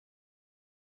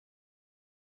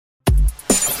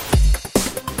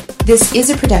This is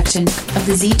a production of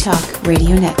the Z-Talk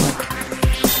Radio Network.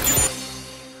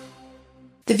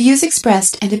 The views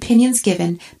expressed and opinions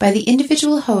given by the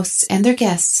individual hosts and their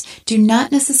guests do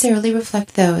not necessarily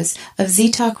reflect those of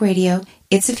Z-Talk Radio,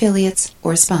 its affiliates,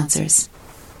 or sponsors.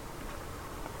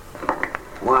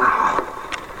 Wow.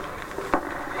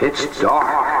 It's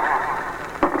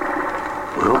dark.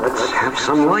 Well, let's have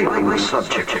some light on the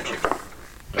subject.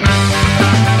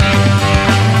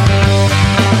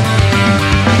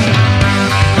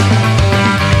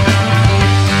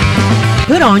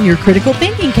 Put on your critical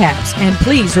thinking caps and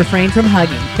please refrain from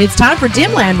hugging. It's time for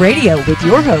Dimland Radio with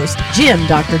your host, Jim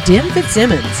Dr. Dim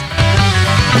Fitzsimmons.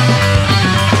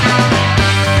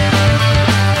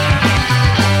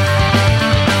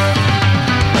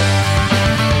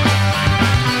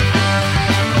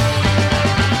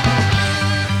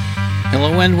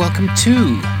 Hello and welcome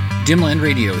to Dimland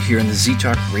Radio here in the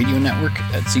Z-Talk Radio Network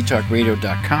at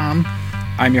ztalkradio.com.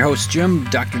 I'm your host, Jim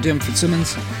Dr. Dim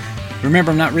Fitzsimmons.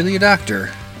 Remember, I'm not really a doctor.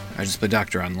 I just play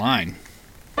doctor online.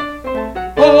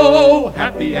 Oh,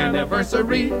 happy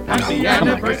anniversary, happy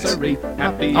anniversary,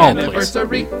 happy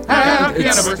anniversary, happy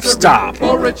anniversary. Stop.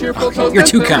 For a cheerful toast, you're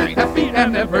too kind. Happy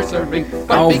anniversary.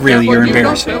 Oh, really, you're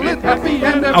embarrassing.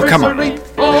 Oh, come on.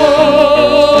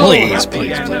 Oh, please.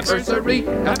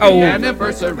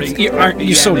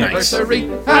 You're so nice. But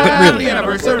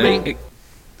really.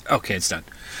 Okay, it's done.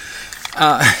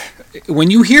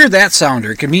 When you hear that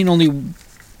sounder, it can mean only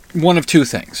one of two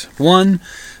things. One,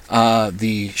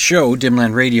 the show,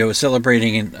 Dimland Radio, is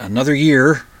celebrating another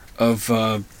year of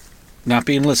not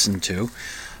being listened to.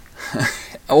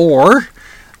 Or,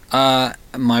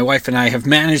 my wife and I have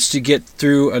managed to get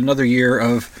through another year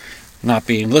of not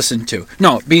being listened to.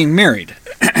 No, being married.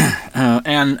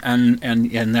 And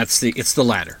it's the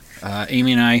latter.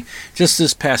 Amy and I, just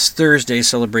this past Thursday,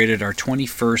 celebrated our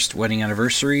 21st wedding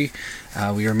anniversary.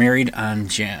 We were married on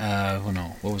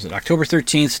October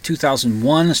 13th,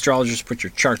 2001. Astrologers, put your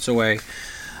charts away.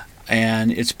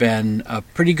 And it's been a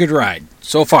pretty good ride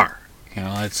so far.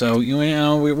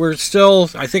 We're still,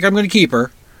 I think I'm going to keep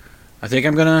her. I think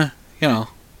I'm going to,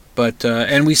 but,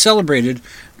 and we celebrated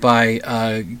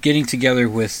by getting together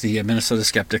with the Minnesota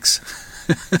Skeptics.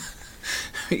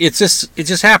 It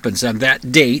just happens, and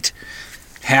that date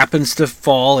happens to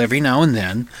fall every now and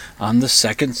then on the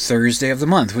second Thursday of the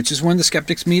month, which is when the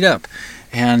skeptics meet up,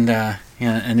 and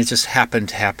it just happened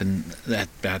to happen at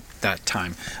that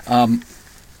time.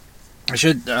 I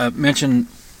should mention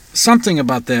something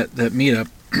about that meetup.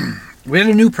 We had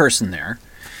a new person there,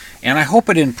 and I hope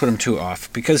I didn't put him too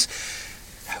off because,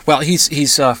 well,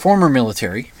 he's former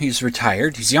military. He's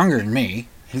retired. He's younger than me.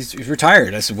 He's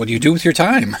retired. I said, "What do you do with your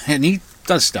time?" And he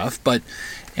does stuff, but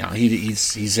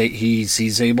he's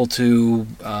able to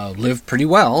live pretty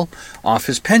well off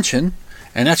his pension,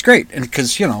 and that's great. And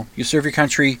because you serve your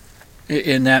country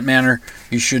in that manner,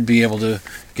 you should be able to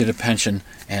get a pension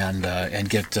and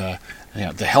get the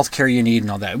health care you need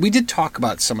and all that. We did talk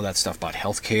about some of that stuff about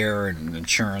health care and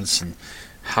insurance and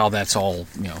how that's all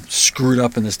screwed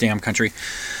up in this damn country.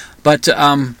 But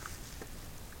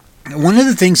one of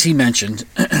the things he mentioned,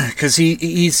 because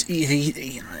he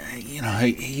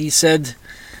said,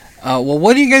 well,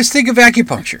 what do you guys think of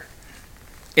acupuncture?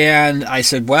 And I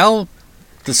said, well,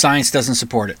 the science doesn't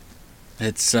support it.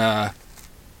 It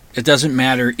doesn't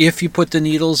matter if you put the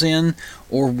needles in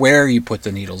or where you put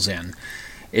the needles in.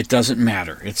 It doesn't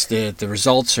matter. It's the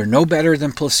results are no better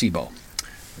than placebo.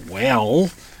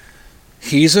 Well,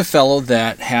 he's a fellow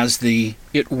that has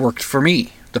it worked for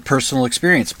me. The personal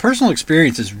experience. Personal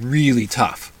experience is really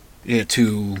tough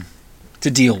to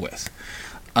deal with.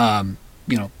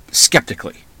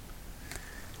 Skeptically.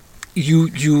 You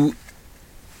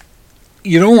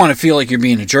don't want to feel like you're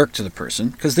being a jerk to the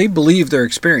person because they believe their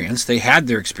experience. They had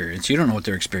their experience. You don't know what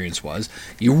their experience was.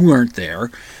 You weren't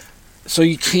there. So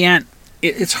you can't.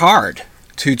 It's hard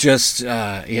to just.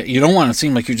 You don't want to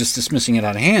seem like you're just dismissing it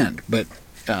out of hand. But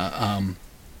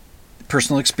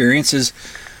personal experience is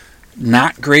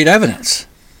not great evidence.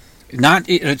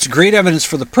 It's great evidence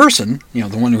for the person, the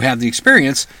one who had the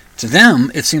experience. To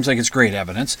them, it seems like it's great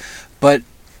evidence, but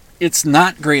it's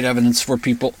not great evidence for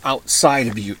people outside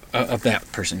of you, of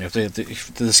that person. If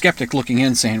the skeptic looking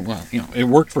in saying, well, it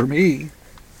worked for me,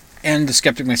 and the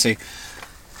skeptic may say,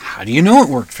 how do you know it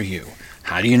worked for you?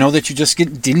 How do you know that you just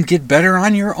didn't get better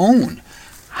on your own?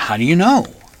 How do you know?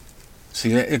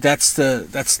 See, that's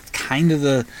kind of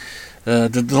the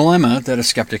dilemma that a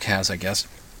skeptic has, I guess.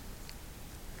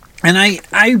 And I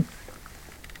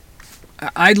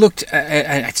looked.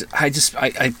 I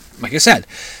like I said,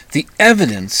 the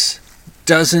evidence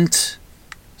doesn't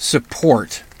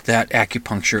support that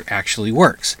acupuncture actually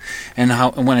works. And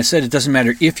when I said it doesn't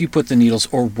matter if you put the needles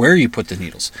or where you put the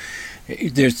needles,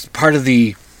 there's part of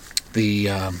the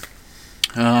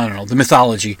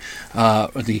mythology,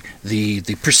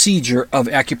 the procedure of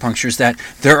acupuncture is that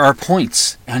there are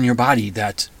points on your body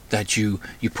that you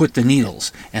put the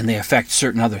needles and they affect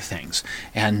certain other things,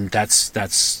 and that's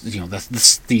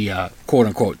the quote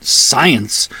unquote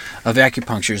science of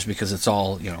acupuncture, is because it's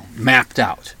all mapped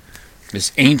out.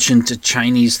 This ancient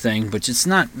Chinese thing, but it's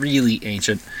not really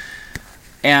ancient,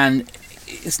 and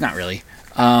it's not really.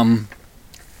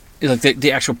 Like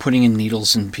the actual putting in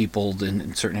needles in people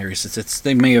in certain areas,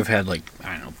 they may have had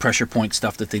pressure point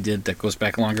stuff that they did that goes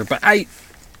back longer, but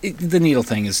the needle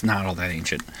thing is not all that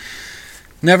ancient.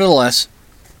 Nevertheless,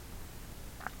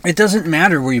 it doesn't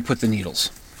matter where you put the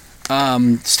needles.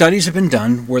 Studies have been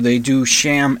done where they do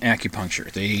sham acupuncture.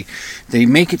 They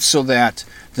make it so that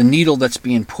the needle that's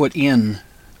being put in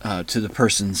to the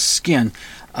person's skin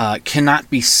cannot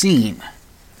be seen.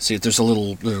 See, there's a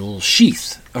little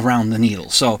sheath around the needle.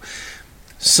 So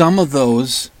some of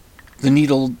those, the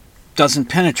needle doesn't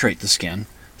penetrate the skin.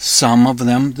 Some of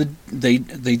them they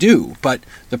do. But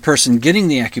the person getting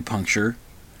the acupuncture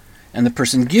and the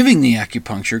person giving the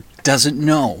acupuncture doesn't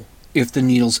know if the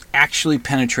needle's actually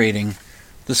penetrating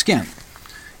the skin.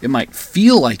 It might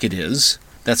feel like it is.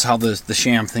 That's how the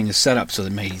sham thing is set up, so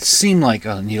it may seem like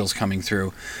a needle's coming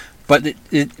through, but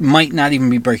it might not even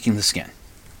be breaking the skin.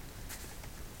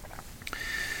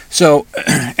 So,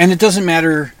 and it doesn't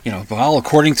matter,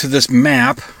 according to this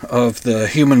map of the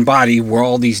human body where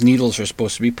all these needles are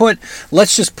supposed to be put,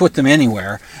 let's just put them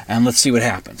anywhere and let's see what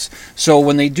happens. So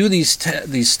when they do these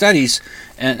studies,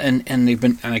 and they've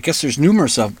been, and I guess there's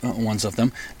numerous ones of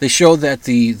them, they show that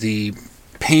the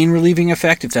pain relieving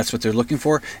effect, if that's what they're looking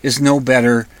for, is no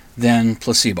better than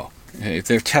placebo. If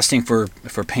they're testing for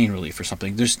pain relief or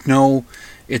something,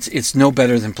 it's no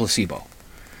better than placebo.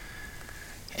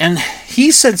 And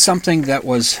he said something that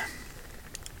was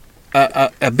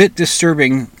a bit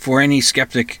disturbing for any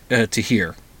skeptic to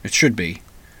hear. It should be.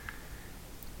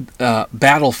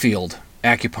 Battlefield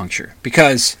acupuncture.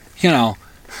 Because,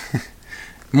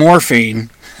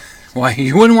 morphine, why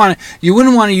you wouldn't want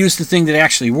to use the thing that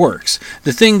actually works.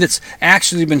 The thing that's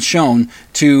actually been shown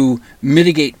to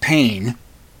mitigate pain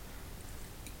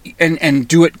and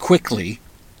do it quickly.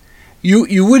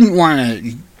 You wouldn't want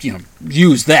to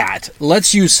use that.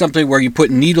 Let's use something where you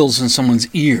put needles in someone's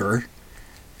ear,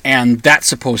 and that's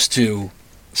supposed to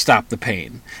stop the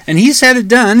pain. And he's had it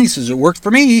done. He says, it worked for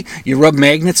me. You rub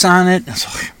magnets on it.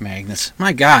 Magnets.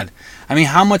 My God. I mean,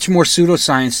 how much more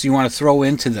pseudoscience do you want to throw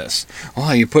into this?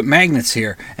 Oh, you put magnets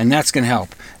here, and that's going to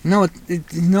help. No,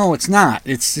 it's not.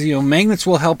 It's magnets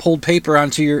will help hold paper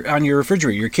on your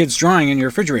refrigerator. Your kid's drawing in your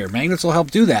refrigerator. Magnets will help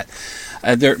do that.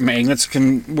 Magnets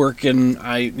can work in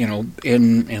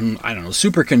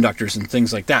superconductors and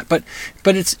things like that. But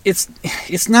it's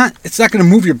not going to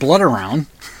move your blood around.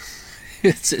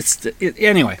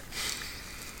 Anyway.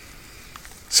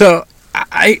 So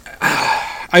I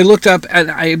looked up,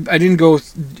 and I didn't go.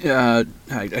 I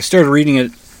started reading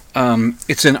it.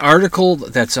 It's an article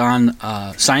that's on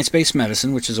Science-Based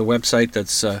Medicine, which is a website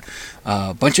that's a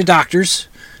bunch of doctors,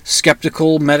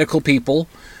 skeptical medical people,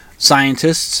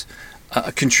 scientists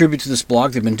contribute to this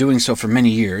blog. They've been doing so for many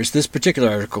years. This particular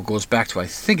article goes back to, I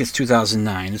think it's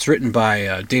 2009. It's written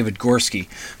by David Gorski,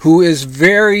 who is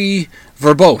very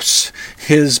verbose.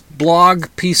 His blog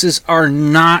pieces are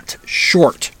not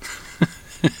short.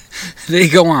 They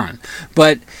go on.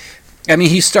 But, I mean,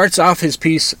 he starts off his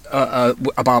piece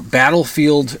about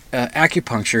battlefield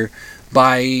acupuncture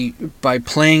by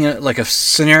playing a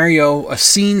scenario, a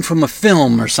scene from a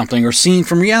film or something, or scene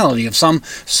from reality of some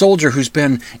soldier who's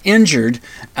been injured,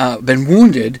 been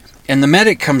wounded, and the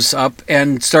medic comes up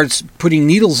and starts putting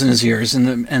needles in his ears,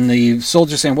 and the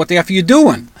soldier's saying, "What the F are you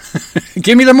doing?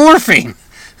 Give me the morphine."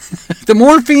 The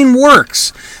morphine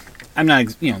works. I'm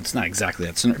not, it's not exactly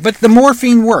that scenario, but the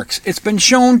morphine works. It's been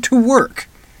shown to work.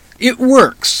 It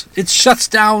works. It shuts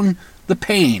down the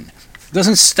pain. It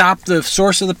doesn't stop the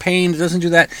source of the pain. It doesn't do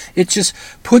that. It just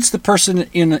puts the person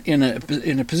in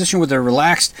a position where they're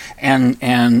relaxed, and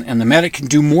the medic can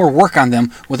do more work on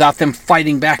them without them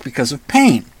fighting back because of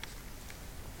pain.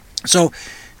 So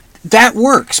that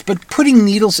works, but putting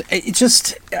needles,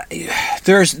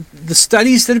 there's the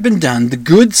studies that have been done, the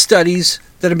good studies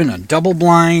that have been done,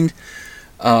 double-blind,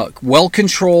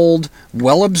 well-controlled,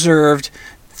 well-observed.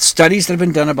 Studies that have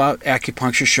been done about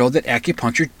acupuncture show that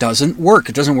acupuncture doesn't work.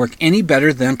 It doesn't work any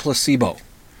better than placebo.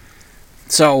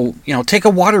 So, take a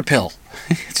water pill.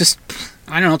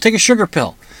 Take a sugar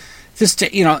pill.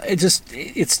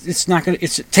 It's not going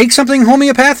to, take something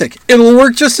homeopathic. It'll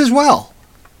work just as well.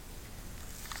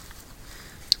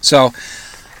 So,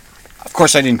 of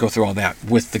course, I didn't go through all that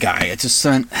with the guy. It's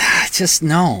just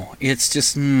no. It's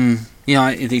just,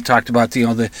 he talked about,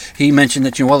 he mentioned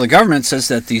that, the government says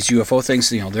that these UFO things,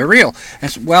 they're real.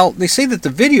 And well, they say that the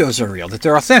videos are real, that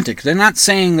they're authentic. They're not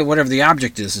saying that whatever the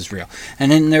object is real.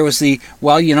 And then there was you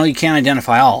can't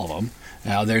identify all of them.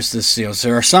 Now, there's this,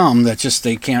 there are some that just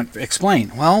they can't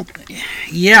explain. Well,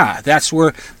 yeah, that's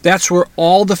where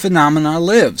all the phenomena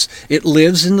lives. It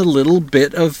lives in the little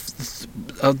bit of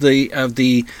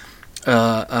the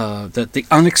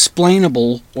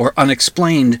unexplainable or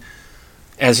unexplained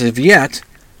as of yet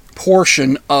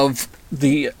portion of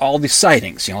all the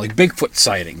sightings, like Bigfoot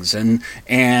sightings and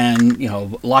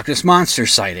Loch Ness Monster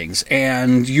sightings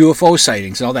and UFO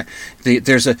sightings and all that.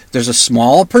 There's a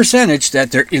small percentage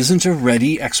that there isn't a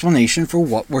ready explanation for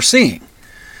what we're seeing.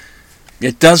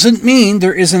 It doesn't mean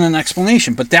there isn't an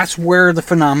explanation, but that's where the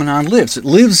phenomenon lives. It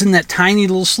lives in that tiny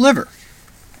little sliver.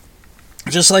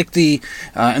 Just like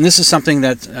and this is something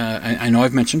that I know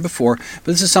I've mentioned before, but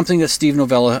this is something that Steve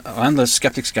Novella on the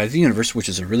Skeptic's Guide to the Universe, which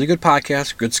is a really good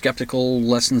podcast, good skeptical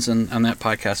lessons on that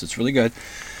podcast. It's really good.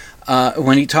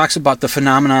 When he talks about the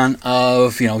phenomenon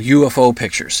of UFO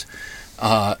pictures,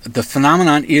 the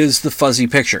phenomenon is the fuzzy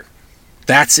picture.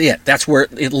 That's it. That's where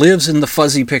it lives, in the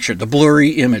fuzzy picture, the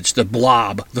blurry image, the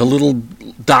blob, the little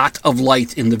dot of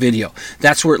light in the video.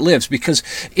 That's where it lives, because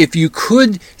if you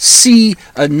could see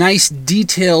a nice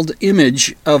detailed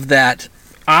image of that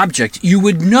object, you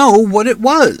would know what it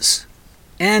was.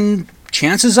 And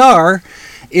chances are,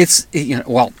 it's,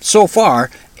 so far,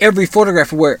 every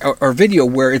photograph or video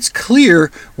where it's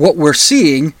clear what we're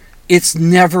seeing, it's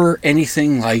never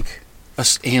anything like an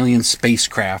alien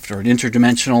spacecraft or an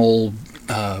interdimensional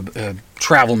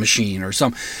travel machine or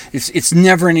some. It's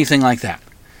never anything like that.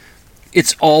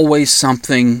 It's always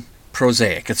something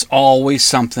prosaic. It's always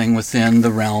something within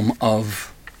the realm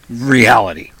of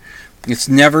reality. It's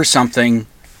never something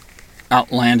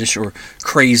outlandish or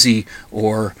crazy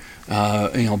or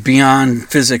beyond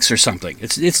physics or something.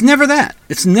 It's never that.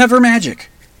 It's never magic.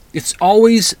 It's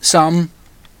always some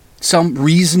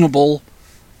reasonable,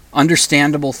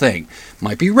 understandable thing.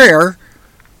 Might be rare,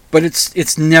 but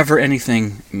it's never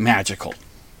anything magical.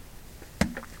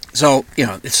 So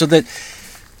so that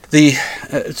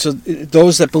so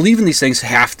those that believe in these things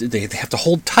have to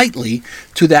hold tightly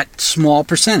to that small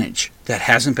percentage that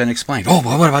hasn't been explained. Oh,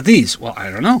 well, what about these? Well, I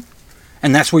don't know,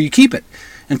 and that's where you keep it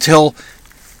until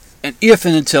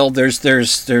there's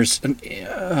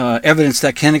evidence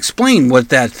that can explain what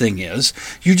that thing is.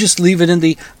 You just leave it in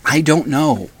the I don't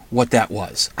know what that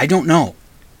was. I don't know.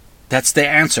 That's the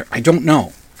answer. I don't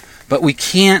know. But we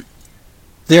can't,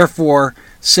 therefore,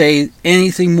 say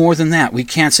anything more than that. We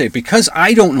can't say, because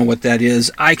I don't know what that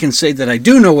is, I can say that I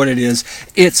do know what it is.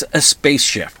 It's a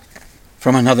spaceship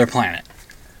from another planet.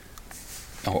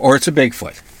 Or it's a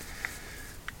Bigfoot.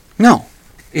 No,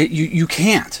 you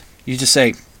can't. You just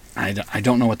say, I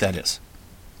don't know what that is.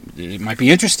 It might be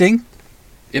interesting.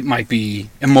 It might be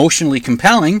emotionally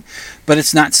compelling, but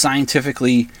it's not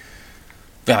scientifically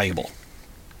valuable.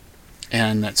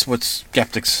 And that's what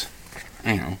skeptics,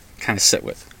 kind of sit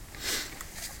with.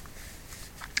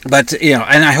 But,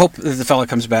 and I hope that the fella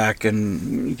comes back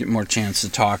and you get more chance to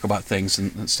talk about things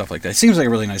and stuff like that. He seems like a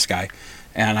really nice guy,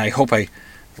 and I hope I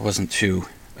wasn't too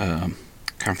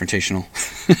confrontational.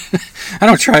 I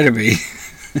don't try to be.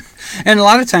 And a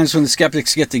lot of times when the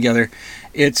skeptics get together,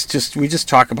 it's just, we just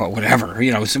talk about whatever.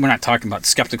 So we're not talking about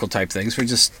skeptical type things. We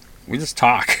just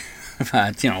talk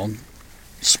about,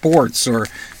 sports or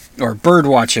bird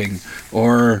watching,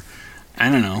 or I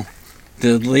don't know,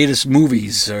 the latest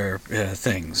movies or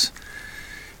things,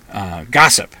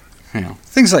 gossip,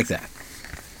 things like that.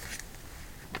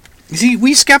 You see,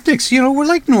 we skeptics, we're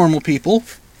like normal people.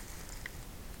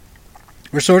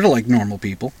 We're sort of like normal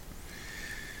people.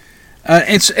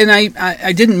 I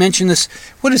didn't mention this.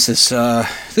 What is this?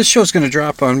 This show's going to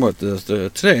drop on later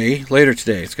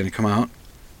today. It's going to come out.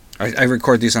 I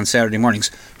record these on Saturday mornings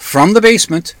from the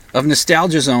basement of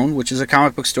Nostalgia Zone, which is a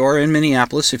comic book store in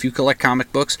Minneapolis. If you collect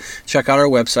comic books, check out our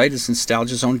website. It's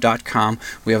nostalgiazone.com.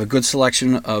 We have a good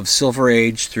selection of Silver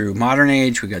Age through Modern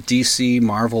Age. We've got DC,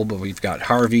 Marvel, but we've got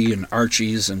Harvey and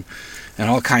Archie's and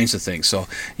all kinds of things. So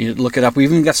you look it up. We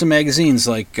even got some magazines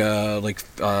like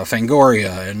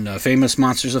Fangoria and Famous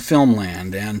Monsters of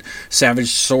Filmland and Savage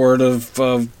Sword of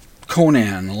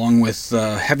Conan, along with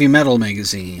Heavy Metal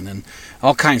magazine and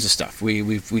all kinds of stuff.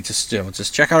 We just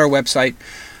check out our website.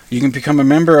 You can become a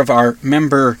member of our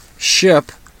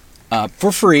membership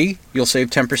for free. You'll save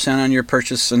 10% on your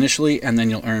purchase initially, and then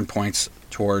you'll earn points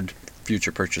toward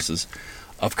future purchases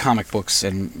of comic books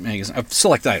and magazines, of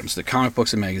select items, the comic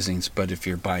books and magazines. But if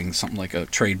you're buying something like a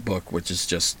trade book, which is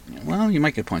just, well, you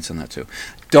might get points on that too.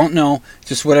 Don't know,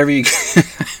 just whatever you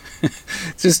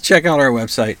just check out our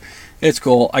website. It's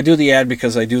cool. I do the ad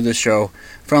because I do this show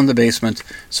from the basement,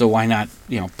 so why not,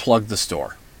 plug the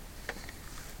store?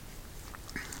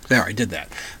 There, I did that.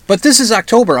 But this is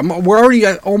October. We're already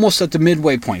almost at the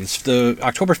midway point. It's the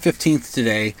October 15th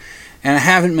today, and I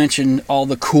haven't mentioned all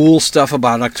the cool stuff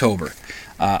about October.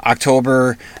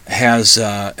 October has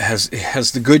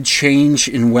the good change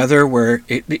in weather where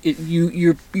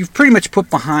you've pretty much put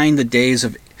behind the days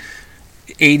of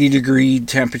 80-degree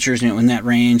temperatures, in that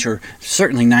range, or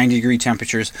certainly 90-degree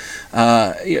temperatures.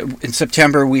 In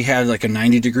September, we had like a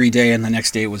 90-degree day, and the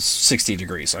next day it was 60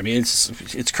 degrees. I mean,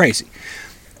 it's crazy.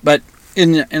 But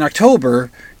in October,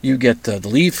 you get the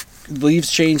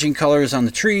leaves changing colors on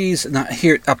the trees. Not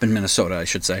here, up in Minnesota, I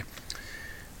should say.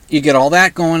 You get all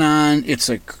that going on. It's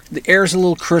like the air's a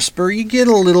little crisper. You get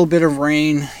a little bit of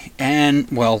rain, and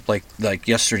well, like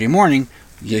yesterday morning,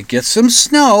 you get some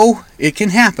snow. It can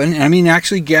happen. I mean,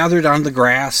 actually gathered on the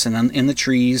grass and in the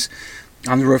trees,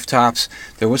 on the rooftops,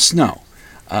 there was snow.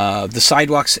 The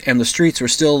sidewalks and the streets were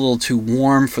still a little too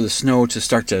warm for the snow to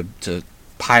start to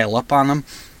pile up on them,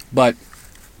 but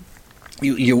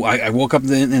I woke up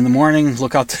in the morning,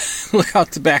 look out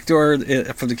the back door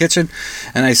from the kitchen,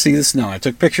 and I see the snow. I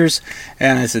took pictures,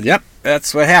 and I said, "Yep,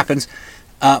 that's what happens."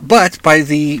 But by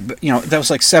that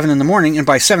was like 7 in the morning, and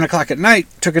by 7 o'clock at night,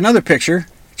 took another picture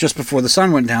just before the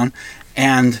sun went down,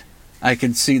 and I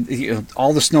could see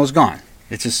all the snow's gone.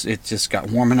 It just got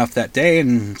warm enough that day,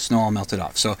 and snow all melted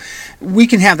off. So we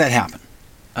can have that happen.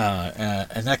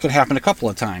 And that could happen a couple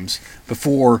of times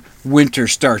before winter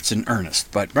starts in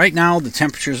earnest. But right now, the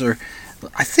temperatures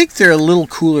I think they're a little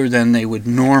cooler than they would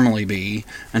normally be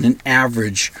on an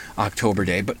average October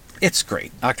day, but it's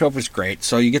great. October's great.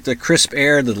 So you get the crisp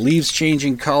air, the leaves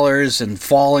changing colors and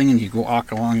falling, and you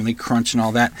walk along and they crunch and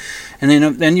all that. And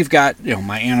then you've got,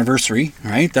 my anniversary,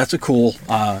 right? That's a cool,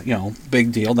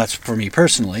 big deal. That's for me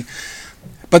personally.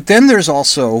 But then there's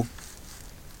also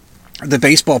the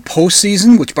baseball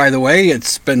postseason, which, by the way,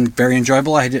 it's been very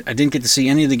enjoyable. I didn't get to see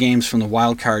any of the games from the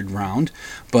wild card round,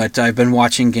 but I've been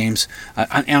watching games,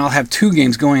 and I'll have 2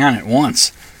 games going on at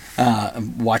once.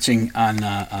 Watching on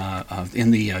in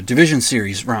the division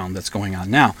series round that's going on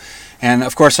now, and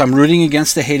of course I'm rooting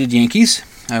against the hated Yankees.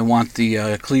 I want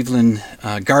the Cleveland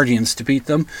Guardians to beat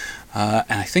them,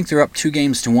 and I think they're up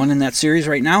 2-1 in that series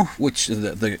right now, which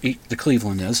the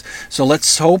Cleveland is. So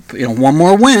let's hope one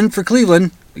more win for Cleveland,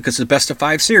 because it's the best of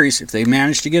 5 series. If they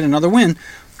manage to get another win,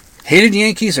 hated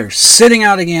Yankees are sitting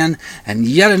out again, and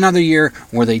yet another year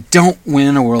where they don't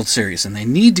win a World Series. And they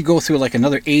need to go through like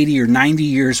another 80 or 90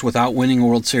 years without winning a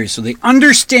World Series. So they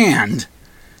understand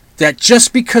that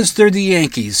just because they're the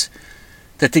Yankees,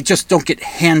 that they just don't get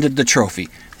handed the trophy.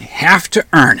 They have to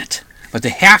earn it, but they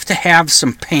have to have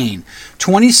some pain.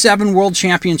 27 World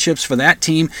Championships for that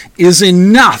team is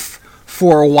enough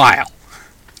for a while.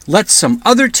 Let some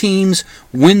other teams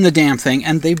win the damn thing,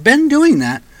 and they've been doing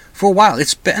that for a while.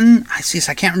 It's been, I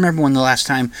can't remember when the last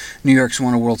time New York's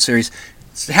won a World Series.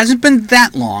 It hasn't been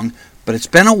that long, but it's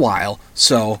been a while,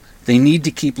 so they need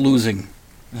to keep losing.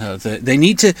 They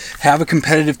need to have a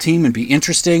competitive team and be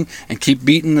interesting and keep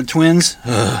beating the Twins.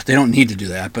 They don't need to do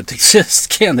that, but they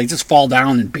just can. They just fall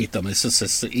down and beat them. It's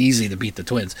just easy to beat the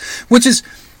Twins.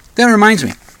 That reminds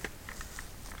me.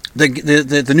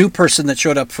 The new person that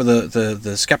showed up for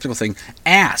the skeptical thing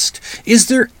asked, "Is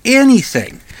there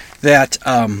anything that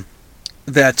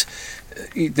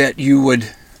you would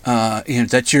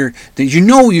that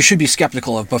you should be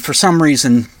skeptical of, but for some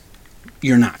reason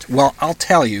you're not?" Well, I'll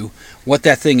tell you what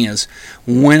that thing is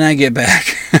when I get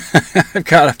back. I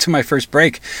got up to my first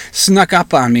break, snuck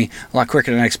up on me a lot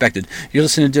quicker than I expected. You're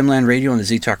listening to Dimland Radio on the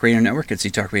Z-Talk Radio Network at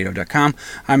ztalkradio.com.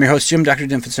 I'm your host, Jim, Dr.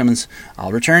 Dim Fitzsimmons.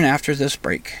 I'll return after this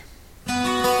break.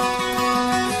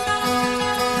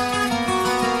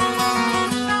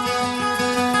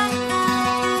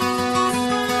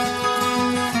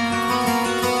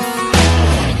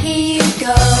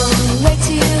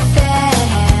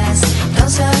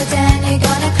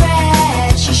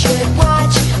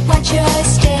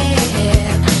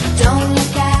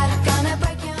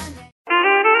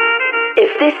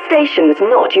 If this station's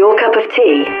not your cup of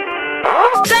tea,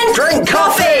 then drink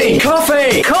coffee!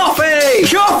 Coffee! Coffee!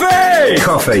 Coffee!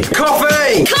 Coffee!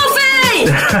 Coffee! Coffee!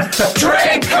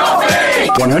 Drink coffee!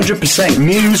 100%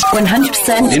 news.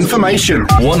 100% information.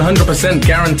 100%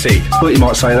 guarantee. Thought you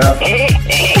might say that.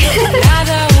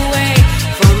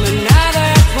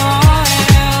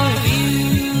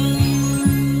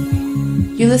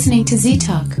 You're listening to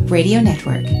Z-Talk Radio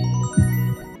Network.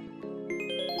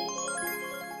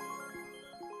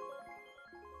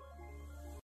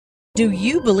 Do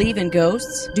you believe in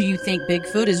ghosts? Do you think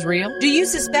Bigfoot is real? Do you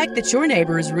suspect that your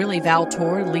neighbor is really Val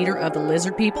Tor, leader of the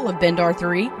lizard people of Bendar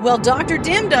 3? Well, Dr.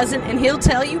 Dim doesn't, and he'll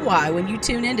tell you why when you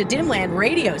tune in to Dimland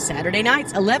Radio Saturday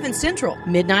nights, 11 Central,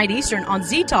 midnight Eastern on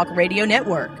Z-Talk Radio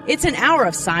Network. It's an hour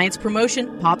of science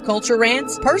promotion, pop culture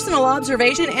rants, personal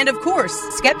observation, and of course,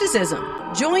 skepticism.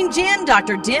 Join Jim,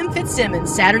 Dr. Dim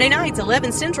Fitzsimmons, Saturday nights,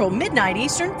 11 Central, midnight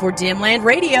Eastern for Dimland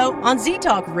Radio on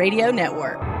Z-Talk Radio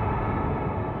Network.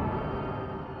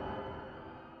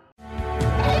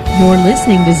 You're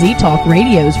listening to Z-Talk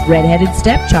Radio's Redheaded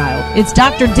Stepchild. It's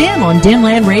Dr. Dim on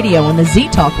Dimland Radio on the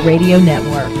Z-Talk Radio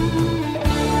Network.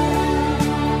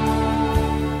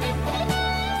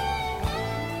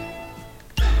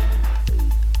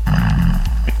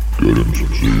 Getting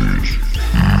some Z's.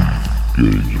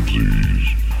 Getting some Z's.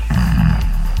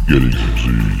 Getting some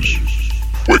Z's.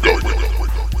 Wake up, wake up,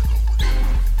 wake up, wake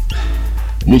up.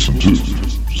 Listen to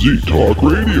Z-Talk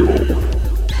Radio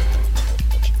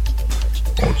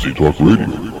on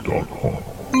ztalkradio.com.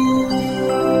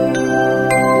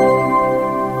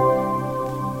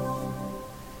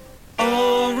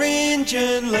 Orange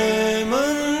and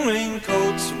lemon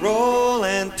raincoats roll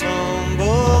and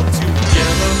tumble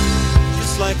together,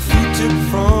 just like fruit tipped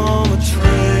from a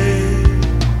tray.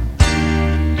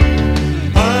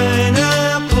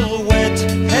 Pineapple wet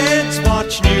heads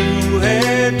watch new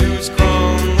hairdos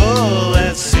crumble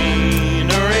as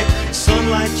scenery,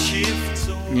 sunlight shifts.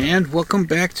 And welcome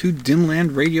back to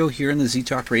Dimland Radio here in the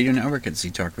Z-Talk Radio Network at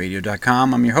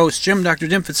ztalkradio.com. I'm your host, Jim, Dr.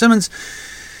 Dim Fitzsimmons.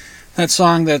 That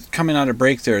song that's coming out of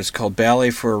break there is called Ballet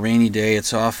for a Rainy Day.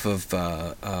 It's off of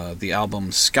the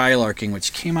album Skylarking,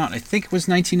 which came out, I think it was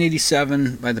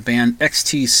 1987, by the band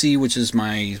XTC, which is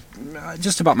my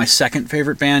just about my second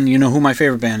favorite band. You know who my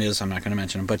favorite band is. I'm not going to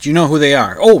mention them, but you know who they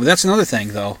are. Oh, that's another thing,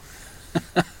 though.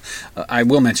 I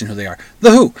will mention who they are.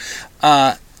 The Who.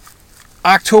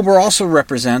 October also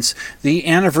represents the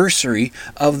anniversary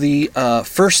of the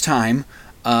first time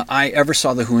I ever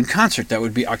saw The Who in concert. That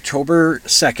would be October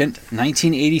 2nd,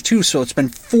 1982. So it's been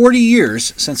 40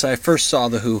 years since I first saw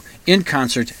The Who in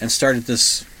concert and started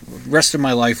this rest of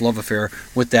my life love affair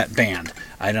with that band.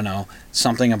 I don't know.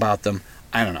 Something about them.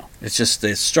 I don't know. It's just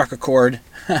they struck a chord.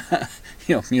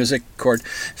 Music chord.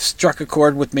 Struck a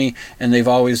chord with me, and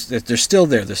they're still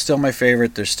there. They're still my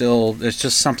favorite. There's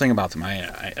just something about them.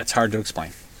 It's hard to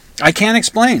explain. I can't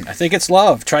explain. I think it's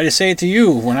love. Try to say it to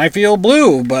you when I feel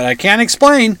blue, but I can't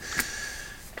explain.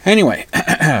 Anyway,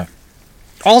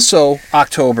 also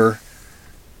October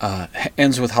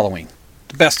ends with Halloween,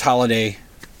 the best holiday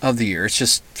of the year. It's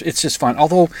just fun.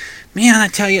 Although, man, I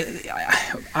tell you,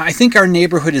 I think our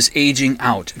neighborhood is aging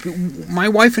out. My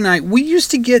wife and I, we used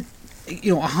to get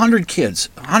 100 kids,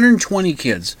 120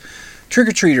 kids,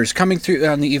 trick-or-treaters coming through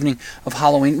on the evening of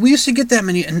Halloween. We used to get that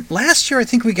many, and last year I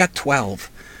think we got 12,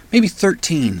 maybe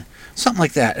 13, something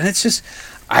like that. And it's just,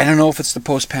 I don't know if it's the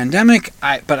post-pandemic,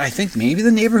 but I think maybe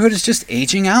the neighborhood is just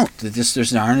aging out.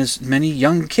 There's aren't as many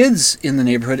young kids in the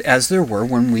neighborhood as there were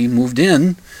when we moved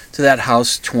in to that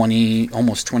house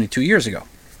almost 22 years ago.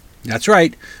 That's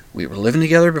right, we were living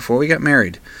together before we got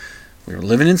married. We were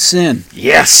living in sin.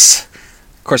 Yes!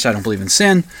 Of course, I don't believe in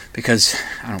sin because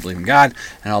I don't believe in God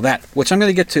and all that, which I'm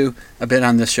going to get to a bit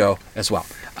on this show as well.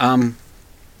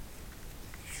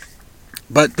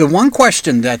 But the one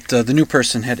question that the new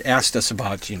person had asked us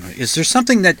about, is there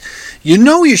something that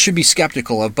you should be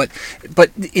skeptical of, but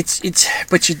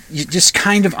you just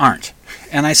kind of aren't?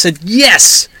 And I said,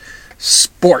 yes,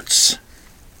 sports.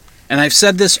 And I've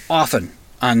said this often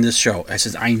on this show. I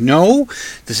said, I know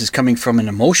this is coming from an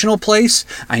emotional place.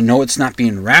 I know it's not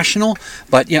being rational,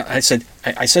 but I said to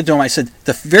him,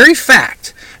 the very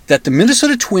fact that the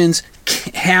Minnesota Twins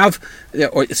have,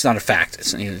 or it's not a fact,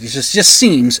 it just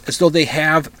seems as though they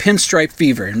have pinstripe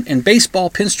fever. In baseball,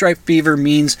 pinstripe fever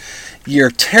means you're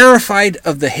terrified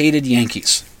of the hated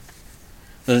Yankees.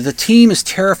 The team is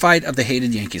terrified of the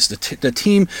hated Yankees. The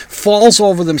team falls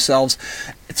over themselves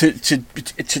to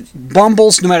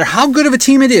bumbles, no matter how good of a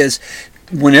team it is.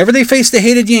 Whenever they face the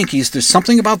hated Yankees, there's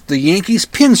something about the Yankees'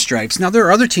 pinstripes. Now, there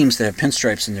are other teams that have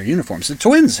pinstripes in their uniforms. The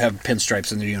Twins have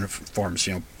pinstripes in their uniforms,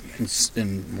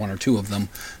 in one or two of them.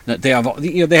 They have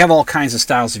all kinds of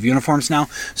styles of uniforms now,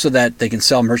 so that they can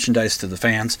sell merchandise to the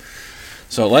fans.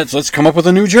 So let's come up with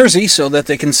a new jersey so that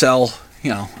they can sell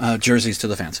jerseys to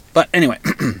the fans. But anyway,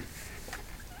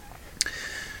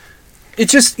 it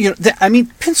just,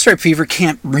 pinstripe fever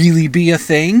can't really be a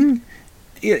thing.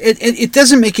 It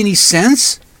doesn't make any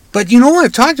sense. But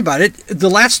I've talked about it for the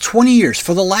last 20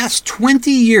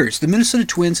 years, the Minnesota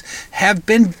Twins have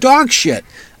been dog shit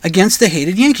against the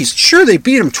hated Yankees. Sure, they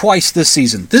beat them twice this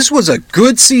season. This was a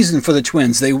good season for the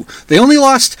Twins. They only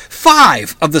lost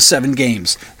 5 of the 7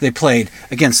 games they played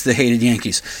against the hated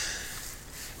Yankees.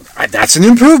 That's an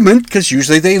improvement, because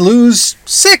usually they lose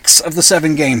 6 of the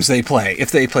 7 games they play, if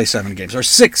they play 7 games, or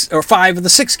 5 of the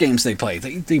 6 games they play.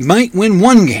 They might win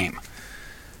 1 game.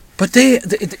 But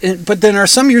but then there are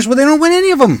some years where they don't win any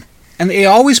of them. And they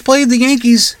always play the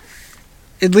Yankees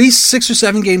at least 6 or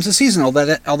 7 games a season,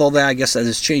 although I guess that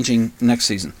is changing next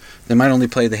season. They might only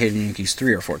play the hated Yankees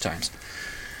 3 or 4 times.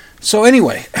 So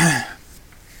anyway,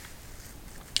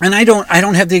 and I don't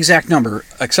have the exact number,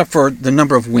 except for the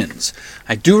number of wins.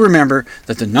 I do remember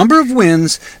that the number of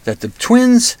wins that the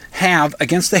Twins have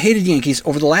against the hated Yankees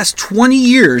over the last 20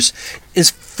 years is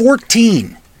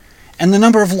 14. And the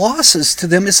number of losses to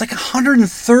them is like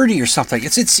 130 or something.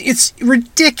 It's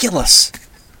ridiculous.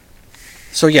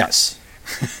 So yes,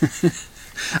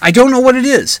 I don't know what it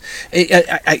is.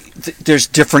 There's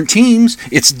different teams.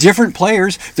 It's different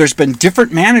players. There's been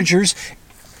different managers.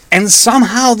 And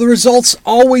somehow the results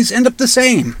always end up the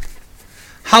same.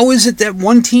 How is it that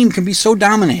one team can be so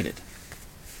dominated?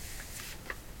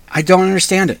 I don't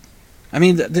understand it. I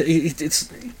mean,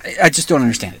 I just don't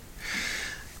understand it.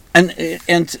 And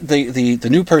the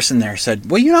new person there said,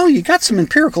 well, you got some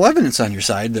empirical evidence on your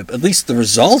side, at least the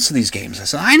results of these games. I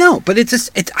said, I know, but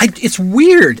it's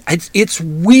weird. It's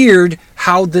weird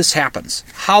how this happens.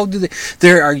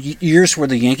 There are years where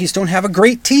the Yankees don't have a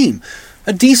great team.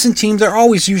 A decent team, they're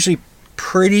always usually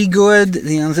pretty good.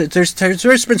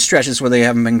 There's been stretches where they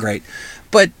haven't been great.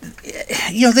 But,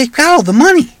 they've got all the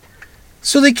money,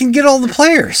 so they can get all the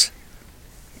players.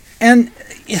 And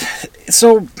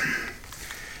so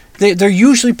they're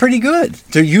usually pretty good.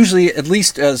 They're usually, at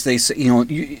least as they say,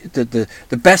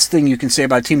 the best thing you can say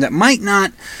about a team that might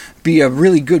not be a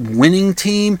really good winning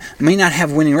team, may not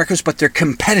have winning records, but they're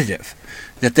competitive.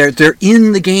 That they're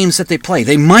in the games that they play.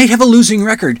 They might have a losing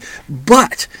record,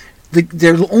 but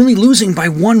they're only losing by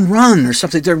 1 run or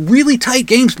something. They're really tight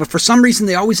games, but for some reason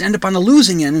they always end up on the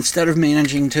losing end instead of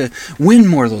managing to win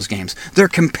more of those games. They're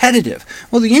competitive.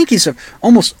 Well, the Yankees have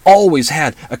almost always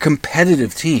had a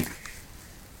competitive team.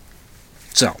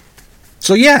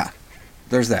 So yeah,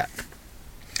 there's that.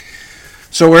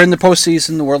 So we're in the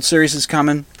postseason. The World Series is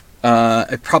coming.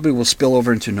 It probably will spill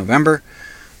over into November,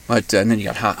 but and then you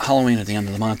got Halloween at the end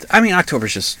of the month. I mean,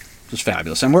 October's just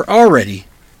fabulous, and we're already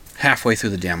halfway through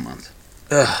the damn month.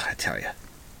 Ugh, I tell you.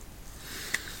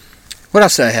 What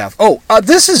else did I have? Oh,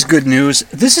 this is good news.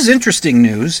 This is interesting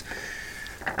news.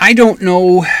 I don't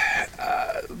know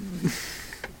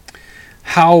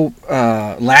how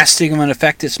lasting of an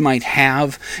effect this might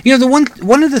have.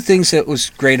 One of the things that was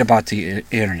great about the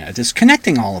internet is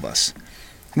connecting all of us.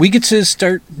 We get to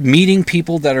start meeting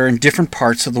people that are in different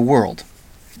parts of the world.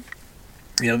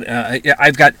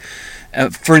 I've got,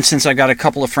 for instance, I've got a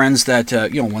couple of friends that,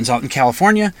 one's out in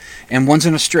California and one's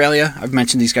in Australia. I've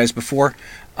mentioned these guys before,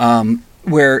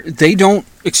 where they don't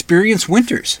experience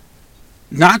winters.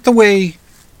 Not the way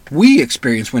we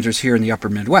experience winters here in the upper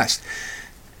Midwest.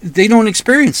 They don't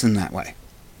experience them that way.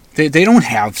 They don't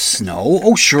have snow.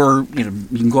 Oh, sure, you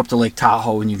can go up to Lake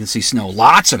Tahoe and you can see snow.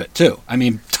 Lots of it, too. I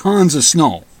mean, tons of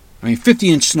snow.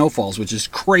 50-inch snowfalls, which is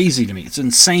crazy to me. It's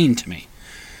insane to me.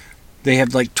 They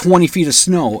have like 20 feet of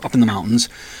snow up in the mountains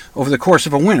over the course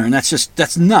of a winter, and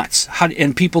that's nuts.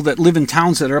 And people that live in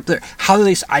towns that are up there,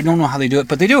 I don't know how they do it,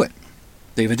 but they do it.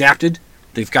 They've adapted.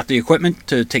 They've got the equipment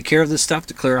to take care of this stuff,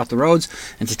 to clear out the roads,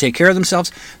 and to take care of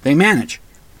themselves. They manage.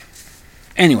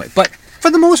 Anyway, but for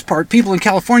the most part, people in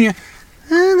California,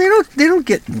 they don't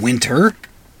get winter.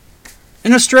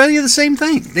 In Australia, the same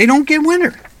thing. They don't get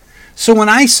winter. So when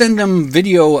I send them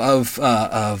video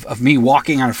of me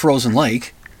walking on a frozen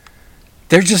lake,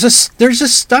 they're just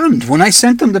stunned. When I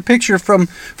sent them the picture from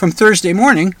Thursday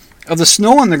morning of the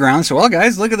snow on the ground, so, well,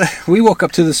 guys, look at that. We woke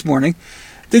up to this morning.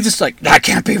 They're just like, that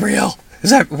can't be real.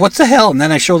 What the hell? And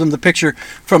then I showed them the picture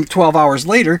from 12 hours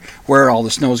later where all the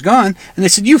snow's gone, and they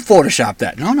said, you photoshopped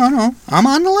that. No. I'm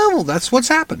on the level. That's what's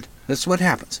happened. That's what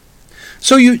happens.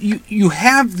 So you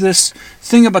have this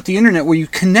thing about the internet where you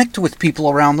connect with people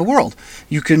around the world.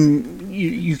 You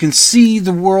can see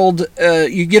the world.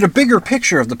 You get a bigger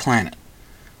picture of the planet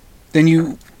than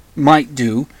you might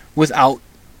do without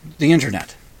the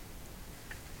internet.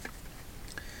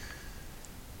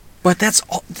 But that's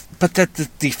all. But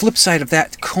the flip side of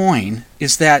that coin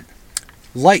is that,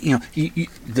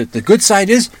 the good side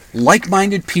is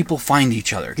like-minded people find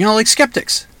each other. Like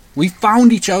skeptics. We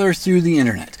found each other through the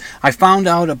internet. I found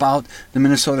out about the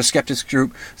Minnesota Skeptics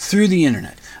group through the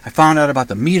internet. I found out about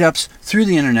the meetups through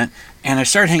the internet, and I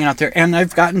started hanging out there, and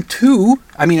I've gotten 2.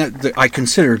 I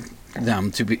consider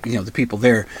them to be, the people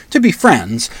there to be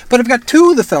friends, but I've got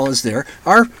two of the fellas there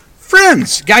are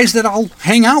friends, guys that I'll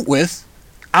hang out with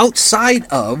outside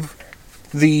of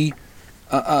the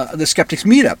skeptics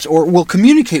meetups, or will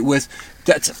communicate with.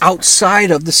 That's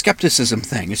outside of the skepticism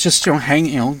thing. It's just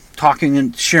talking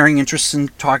and sharing interests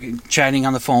and chatting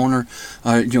on the phone, or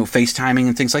FaceTiming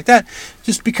and things like that.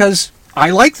 Just because I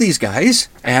like these guys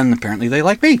and apparently they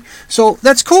like me, so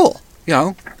that's cool.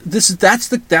 That's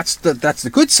the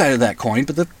good side of that coin.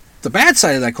 But the bad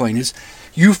side of that coin is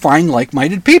you find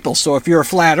like-minded people. So if you're a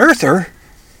flat earther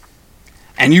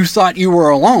and you thought you were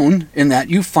alone in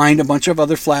that, you find a bunch of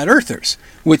other flat earthers,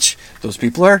 which those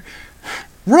people are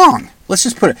wrong. Let's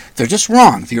just put it, they're just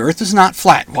wrong. The earth is not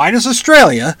flat. Why does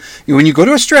Australia, when you go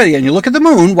to Australia and you look at the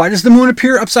moon, why does the moon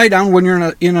appear upside down when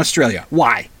you're in Australia?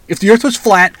 Why? If the earth was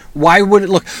flat, why would it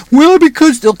look? Well,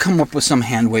 because they'll come up with some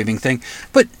hand-waving thing.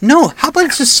 But no, how about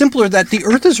it's just simpler that the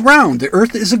earth is round, the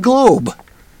earth is a globe?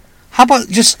 How about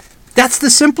just, that's the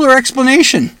simpler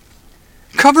explanation.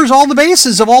 Covers all the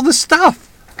bases of all this stuff.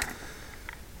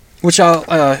 Which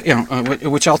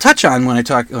I'll touch on when I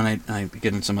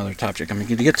get into some other topic I'm going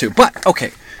to get to. But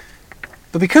okay,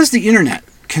 but because the internet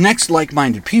connects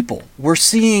like-minded people, we're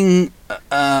seeing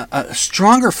a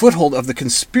stronger foothold of the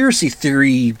conspiracy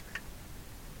theory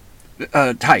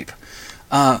type,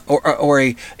 or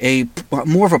a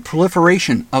more of a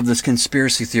proliferation of this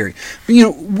conspiracy theory.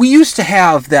 We used to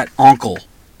have that uncle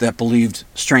that believed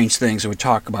strange things or would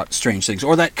talk about strange things,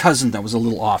 or that cousin that was a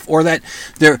little off, or that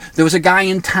there was a guy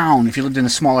in town. If you lived in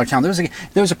a smaller town, there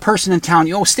was a person in town.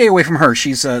 Stay away from her.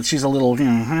 She's a little.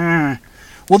 Well,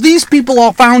 these people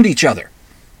all found each other,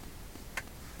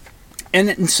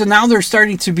 and so now they're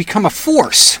starting to become a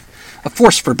force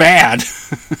for bad,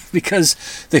 because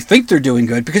they think they're doing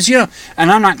good. Because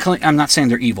and I'm not saying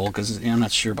they're evil, because I'm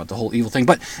not sure about the whole evil thing.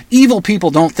 But evil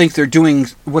people don't think they're doing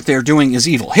what they're doing is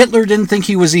evil. Hitler didn't think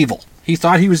he was evil. He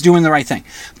thought he was doing the right thing.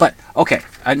 But okay,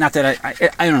 not that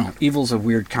I don't know. Evil's a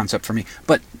weird concept for me,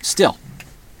 but still.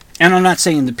 And I'm not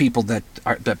saying the people that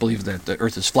believe that the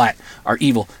Earth is flat are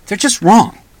evil. They're just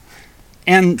wrong.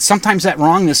 And sometimes that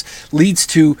wrongness leads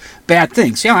to bad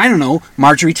things. I don't know.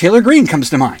 Marjorie Taylor Greene comes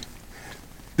to mind.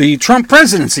 The Trump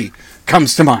presidency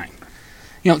comes to mind.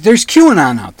 There's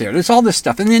QAnon out there. There's all this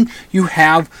stuff. And then you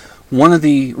have one of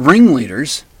the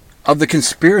ringleaders of the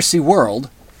conspiracy world,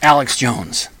 Alex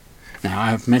Jones. Now,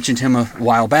 I've mentioned him a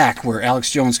while back, where Alex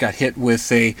Jones got hit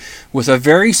with a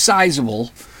very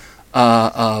sizable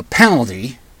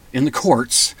penalty in the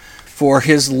courts for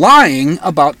his lying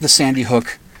about the Sandy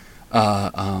Hook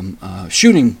mass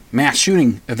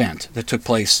shooting event that took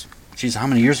place. Geez, how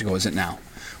many years ago is it now?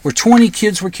 Where 20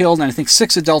 kids were killed, and I think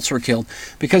 6 adults were killed,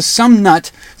 because some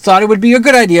nut thought it would be a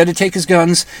good idea to take his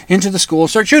guns into the school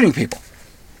and start shooting people.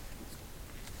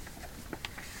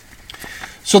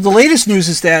 So the latest news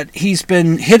is that he's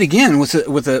been hit again with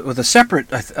a separate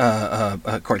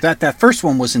court. That first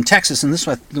one was in Texas, and this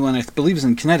one I believe is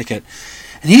in Connecticut,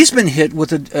 and he's been hit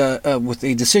with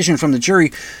a decision from the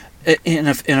jury in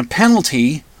a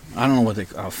penalty. I don't know what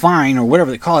a fine or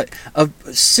whatever they call it, of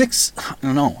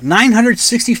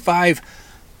 $965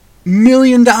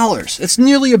 million. It's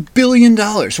nearly $1 billion.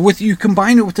 You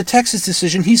combine it with the Texas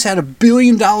decision, he's had $1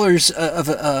 billion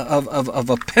of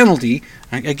a penalty.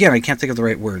 Again, I can't think of the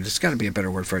right word. There's got to be a better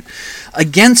word for it.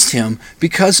 Against him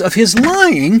because of his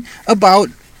lying about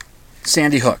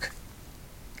Sandy Hook,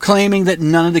 claiming that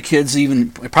none of the kids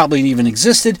probably even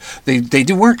existed. They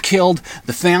weren't killed.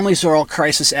 The families are all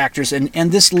crisis actors,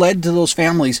 and this led to those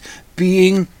families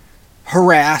being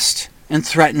harassed and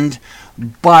threatened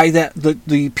by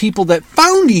the people that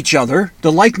found each other,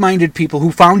 the like-minded people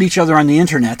who found each other on the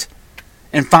internet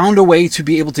and found a way to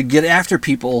be able to get after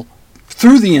people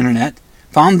through the internet,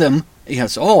 found them.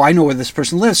 Yes, I know where this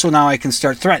person lives, so now I can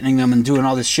start threatening them and doing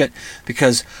all this shit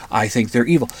because I think they're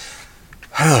evil.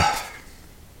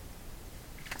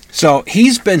 So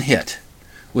he's been hit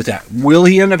with that. Will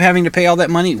he end up having to pay all that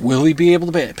money? Will he be able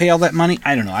to pay all that money?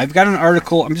 I don't know. I've got an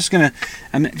article. I'm just gonna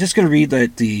read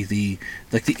the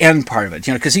end part of it.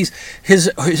 Because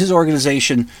his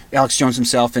organization, Alex Jones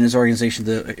himself, and his organization,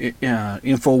 the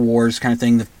InfoWars kind of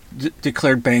thing,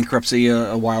 declared bankruptcy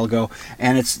a while ago,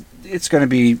 and it's going to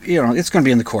be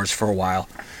in the courts for a while.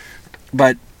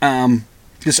 But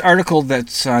this article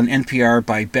that's on NPR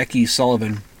by Becky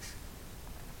Sullivan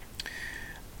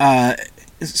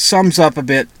sums up a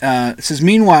bit. It says,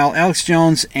 meanwhile, Alex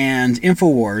Jones and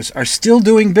InfoWars are still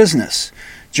doing business.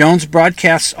 Jones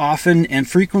broadcasts often and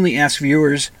frequently asks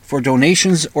viewers for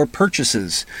donations or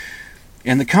purchases.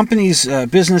 And the company's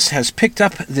business has picked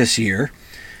up this year.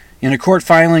 In a court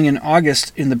filing in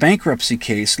August in the bankruptcy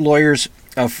case, lawyers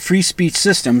of Free Speech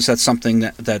Systems, that's something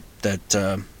that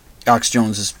Alex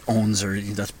Jones owns, or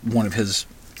that's one of his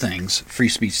things, Free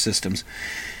Speech Systems,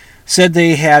 said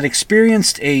they had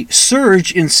experienced a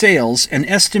surge in sales and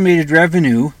estimated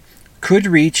revenue could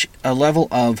reach a level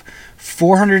of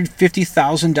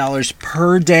 $450,000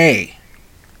 per day,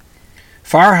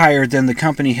 far higher than the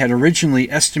company had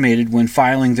originally estimated when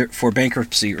filing for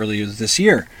bankruptcy earlier this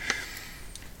year.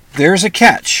 There's a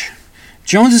catch.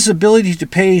 Jones's ability to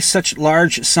pay such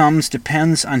large sums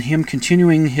depends on him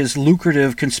continuing his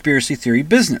lucrative conspiracy theory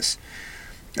business.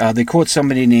 They quote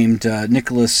somebody named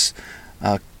Nicholas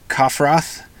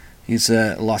Kaufroth. He's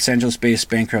a Los Angeles-based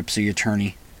bankruptcy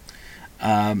attorney.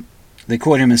 They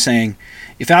quote him as saying,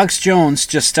 "If Alex Jones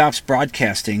just stops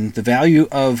broadcasting, the value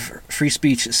of Free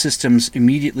Speech Systems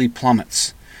immediately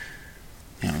plummets."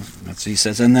 That's what he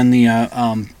says. And then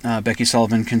the Becky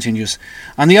Sullivan continues.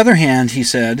 On the other hand, he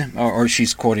said, or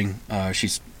she's quoting,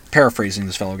 she's paraphrasing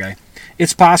this fellow guy,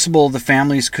 "It's possible the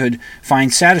families could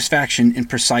find satisfaction in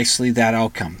precisely that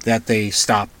outcome, that they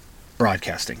stop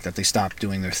broadcasting, that they stop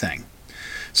doing their thing."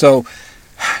 So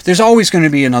there's always going to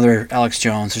be another Alex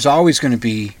Jones. There's always going to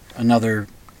be another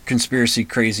conspiracy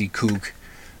crazy kook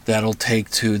that'll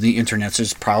take to the internet.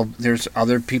 There's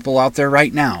other people out there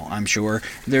right now, I'm sure.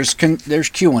 There's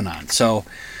QAnon. So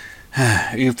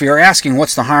if you're asking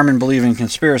what's the harm in believing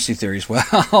conspiracy theories,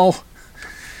 well,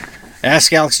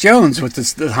 ask Alex Jones what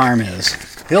the harm is.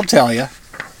 He'll tell you.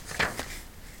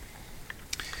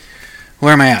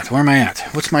 Where am I at?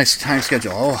 What's my time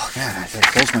schedule? Oh, God, I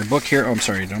closed my book here. Oh, I'm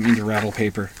sorry. I don't mean to rattle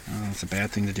paper. Oh, that's a bad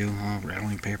thing to do. Oh,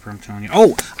 rattling paper, I'm telling you.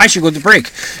 Oh, I should go to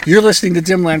break. You're listening to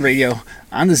Dimland Radio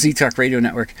on the Z-Talk Radio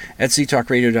Network at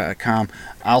ztalkradio.com.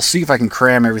 I'll see if I can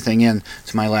cram everything in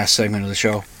to my last segment of the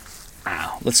show.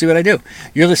 Let's see what I do.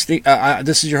 You're listening.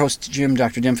 This is your host, Jim,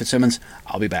 Dr. Dim Fitzsimmons.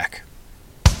 I'll be back.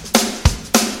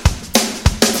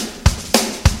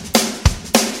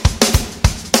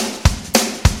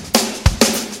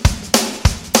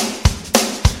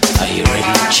 Are you ready,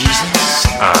 Jesus?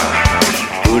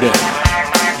 Buddha?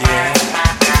 Yeah.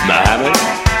 Muhammad?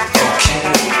 Okay.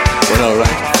 Well,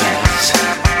 alright, fellas.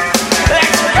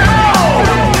 Let's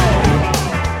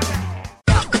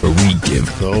go! We give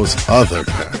those other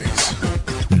guys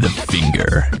the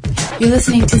finger. You're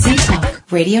listening to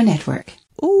Z-Talk Radio Network.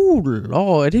 Oh,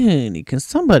 Lord, honey, can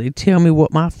somebody tell me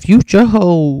what my future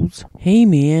holds? Hey,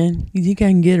 man, you think I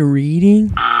can get a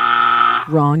reading?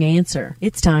 Wrong answer.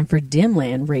 It's time for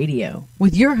Dimland Radio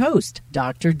with your host,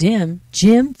 Dr. Dim,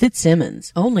 Jim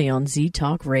Fitzsimmons, only on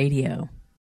Z-Talk Radio.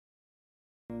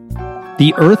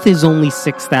 The Earth is only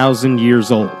 6,000 years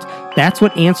old. That's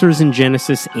what Answers in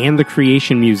Genesis and the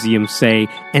Creation Museum say,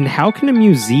 and how can a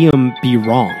museum be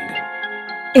wrong?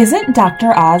 Isn't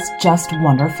Dr. Oz just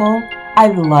wonderful? I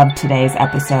loved today's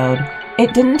episode.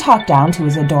 It didn't talk down to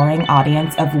his adoring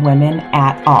audience of women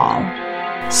at all.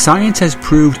 Science has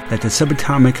proved that the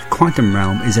subatomic quantum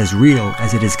realm is as real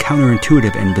as it is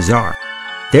counterintuitive and bizarre.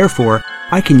 Therefore,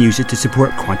 I can use it to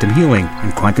support quantum healing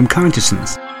and quantum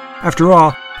consciousness. After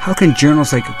all, how can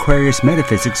journals like Aquarius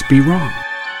Metaphysics be wrong?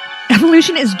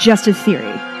 Evolution is just a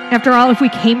theory. After all, if we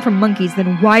came from monkeys,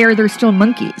 then why are there still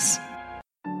monkeys?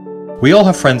 We all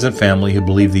have friends and family who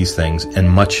believe these things and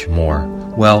much more.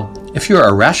 Well, if you're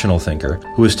a rational thinker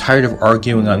who is tired of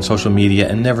arguing on social media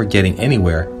and never getting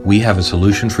anywhere, we have a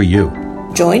solution for you.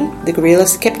 Join the Guerrilla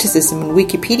Skepticism and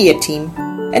Wikipedia team,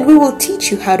 and we will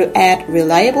teach you how to add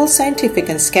reliable scientific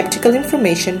and skeptical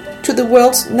information to the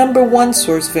world's #1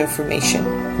 source of information,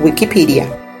 Wikipedia.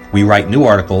 We write new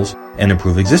articles and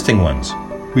improve existing ones.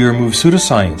 We remove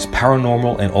pseudoscience,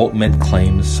 paranormal, and alt-med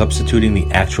claims, substituting the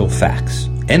actual facts.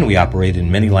 And we operate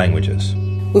in many languages.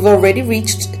 We've already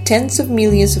reached tens of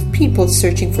millions of people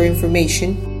searching for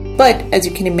information, but as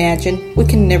you can imagine, we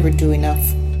can never do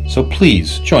enough. So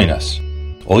please, join us.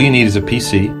 All you need is a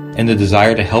PC and the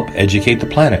desire to help educate the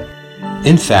planet.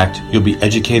 In fact, you'll be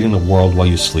educating the world while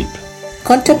you sleep.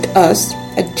 Contact us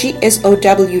at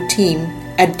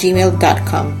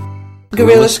gsowt@gmail.com.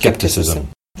 Guerrilla Skepticism.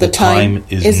 The time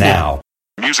is now.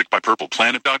 Music by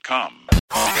PurplePlanet.com.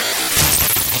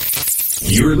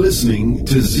 You're listening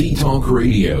to Z-Talk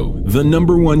Radio, the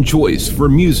 #1 choice for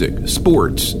music,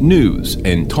 sports, news,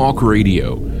 and talk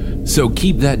radio. So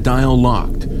keep that dial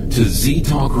locked to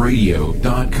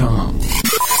ztalkradio.com.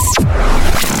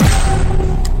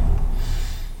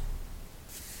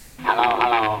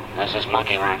 Hello, this is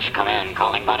Monkey Wrench. Come in,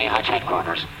 calling Bunny Hutch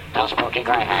headquarters. Tell Spooky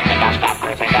Greyhound to don't stop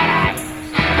creeping that eye.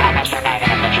 Tell Mr.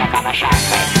 Negative to check on the shark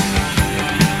bait.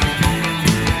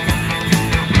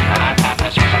 I thought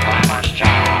this was a glamorous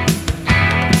job.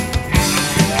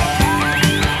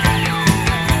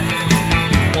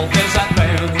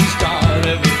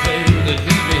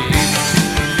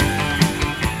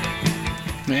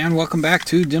 welcome back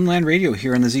to Dimland Radio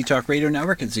here on the Z-Talk Radio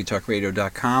Network at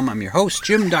ztalkradio.com. I'm your host,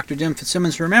 Jim, Dr. Dim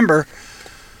Fitzsimmons. Remember,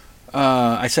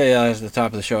 I say at the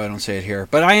top of the show, I don't say it here,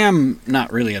 but I am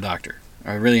not really a doctor.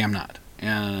 I really am not.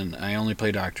 And I only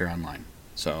play doctor online.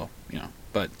 So,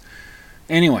 but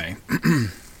anyway,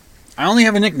 I only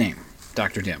have a nickname,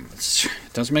 Dr. Dim. It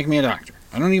doesn't make me a doctor.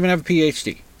 I don't even have a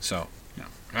PhD. So,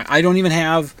 I don't even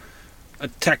have a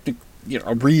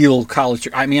a real college.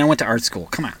 I mean, I went to art school.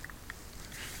 Come on.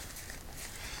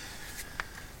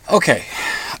 Okay,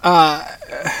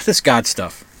 this God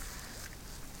stuff.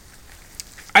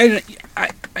 I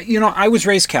was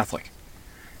raised Catholic,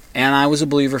 and I was a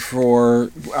believer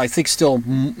for, I think, still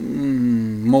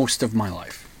most of my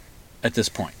life. At this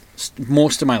point,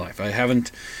 most of my life, I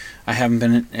haven't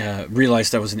been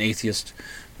realized I was an atheist.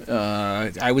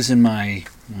 I was in my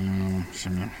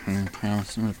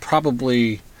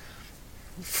probably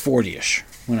 40ish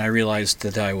when I realized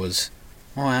that I was.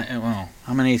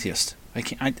 I'm an atheist.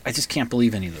 I just can't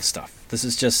believe any of this stuff. This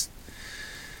is just.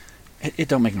 It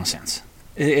don't make no sense.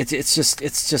 It's.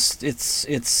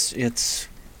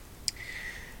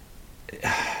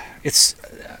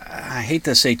 I hate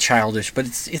to say childish, but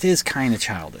it is kind of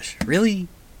childish. Really,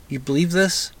 you believe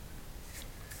this?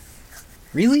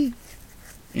 Really?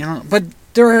 But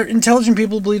there are intelligent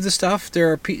people who believe this stuff.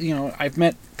 There are, I've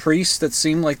met priests that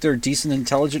seem like they're decent,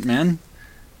 intelligent men,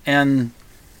 and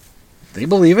they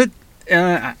believe it.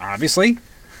 Obviously,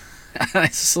 I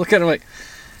just look at it like,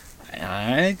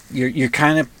 you're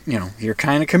kind of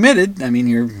committed. I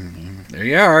mean, there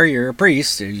you are. You're a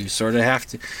priest. You sort of have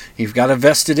to. You've got a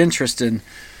vested interest in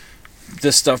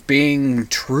this stuff being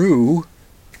true.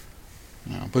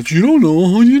 But you don't know.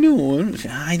 How do you know it?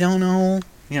 I don't know.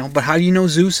 But how do you know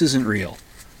Zeus isn't real?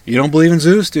 You don't believe in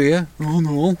Zeus, do you? Oh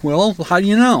no. Well, how do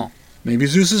you know? Maybe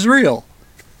Zeus is real.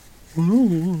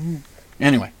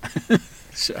 Anyway.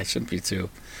 I shouldn't be too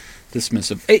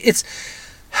dismissive. It's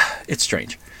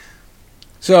strange.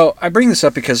 So I bring this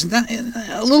up because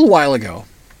a little while ago,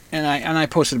 and I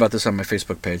posted about this on my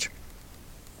Facebook page,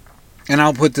 and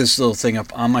I'll put this little thing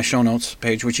up on my show notes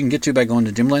page, which you can get to by going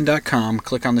to dimland.com,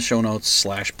 click on the show notes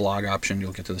 /blog option,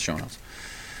 you'll get to the show notes.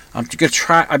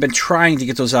 I've been trying to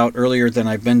get those out earlier than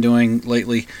I've been doing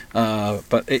lately,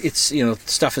 but it's,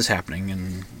 stuff is happening,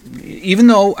 and even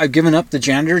though I've given up the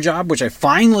janitor job, which I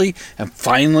finally,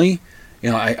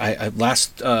 I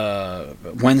last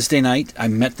Wednesday night I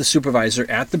met the supervisor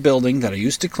at the building that I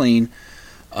used to clean,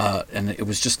 and it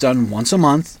was just done once a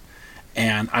month.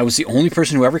 And I was the only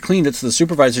person who ever cleaned it, so the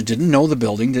supervisor didn't know the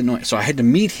building, so I had to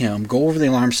meet him, go over the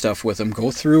alarm stuff with him,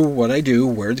 go through what I do,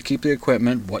 where to keep the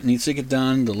equipment, what needs to get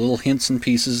done, the little hints and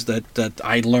pieces that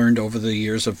I learned over the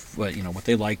years of what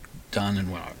they like done and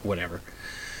whatever.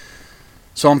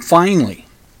 So I'm finally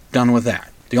done with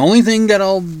that. The only thing that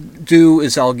I'll do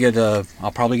is I'll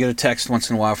probably get a text once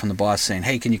in a while from the boss saying,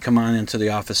 "Hey, can you come on into the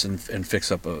office and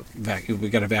fix up a vacuum? We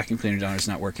got a vacuum cleaner down there, it's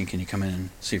not working. Can you come in and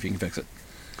see if you can fix it?"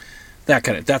 That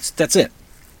kind of, that's it.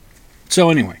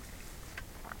 So anyway,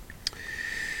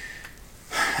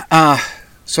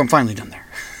 so I'm finally done there.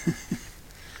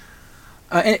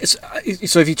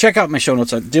 So if you check out my show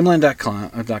notes at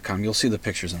dimland.com, you'll see the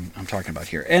pictures I'm talking about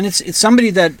here. And it's somebody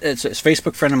it's a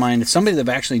Facebook friend of mine. It's somebody that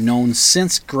I've actually known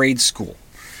since grade school.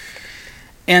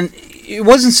 And it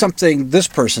wasn't something this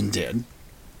person did.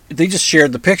 They just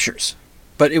shared the pictures.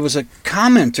 But it was a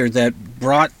commenter that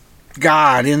brought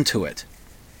God into it.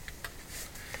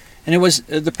 And it was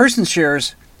the person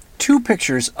shares two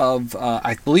pictures of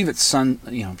I believe it's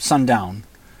sundown,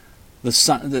 the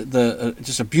sun,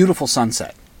 just a beautiful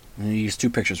sunset. And he used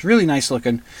two pictures, really nice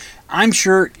looking. I'm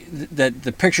sure that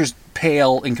the pictures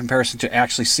pale in comparison to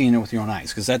actually seeing it with your own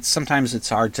eyes, because sometimes it's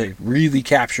hard to really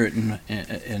capture it in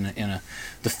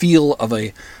the feel of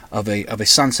a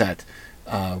sunset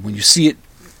when you see it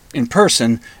in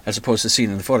person as opposed to seeing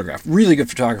it in the photograph. Really good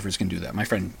photographers can do that. My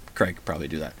friend Craig could probably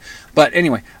do that. But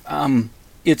anyway,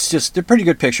 it's just, they're pretty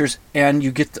good pictures, and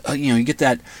you get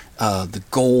that the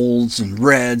golds and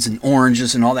reds and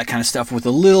oranges and all that kind of stuff with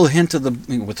a little hint of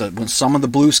with some of the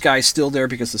blue sky still there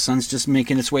because the sun's just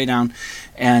making its way down,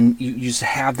 and you just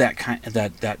have that kind of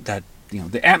that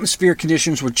the atmospheric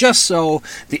conditions were just so,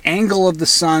 the angle of the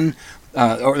sun.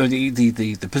 Or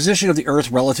the position of the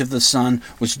Earth relative to the sun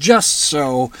was just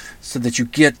so that you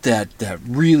get that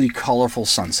really colorful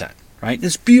sunset, right?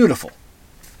 It's beautiful.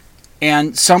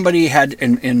 And somebody had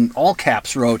in all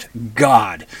caps wrote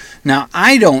God. Now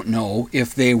I don't know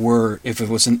if it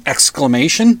was an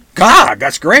exclamation, God,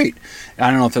 that's great.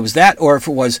 I don't know if it was that or if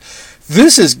it was,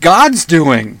 this is God's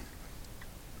doing,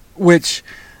 which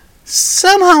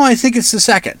somehow I think it's the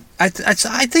second. I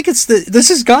think it's this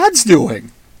is God's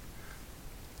doing.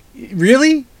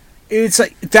 Really? It's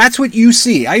like that's what you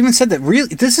see. I even said that.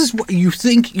 Really, this is what you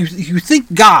think. You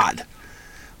think God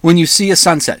when you see a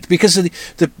sunset because of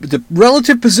the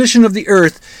relative position of the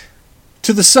Earth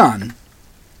to the sun.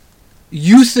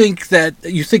 You think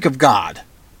of God.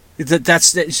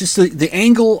 That's just the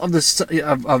angle of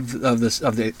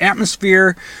the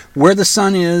atmosphere, where the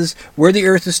sun is, where the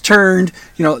Earth is turned.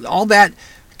 All that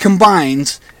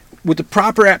combines with the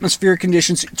proper atmospheric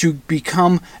conditions to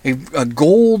become a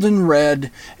golden red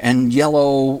and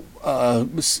yellow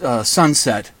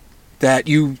sunset that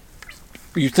you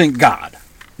think God,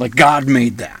 like God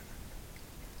made that.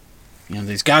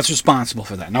 God's responsible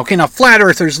for that. Now, flat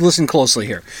earthers, listen closely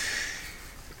here.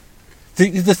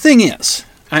 The thing is,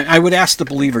 I would ask the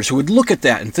believers who would look at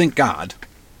that and think God.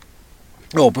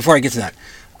 Oh, before I get to that.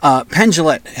 Penn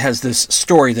Jillette has this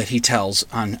story that he tells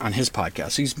on his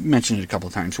podcast. He's mentioned it a couple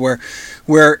of times where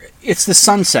it's the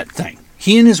sunset thing.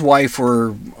 He and his wife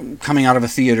were coming out of a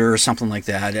theater or something like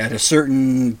that at a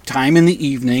certain time in the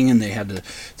evening, and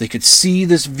they could see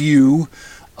this view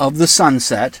of the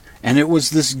sunset, and it was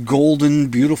this golden,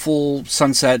 beautiful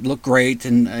sunset, looked great,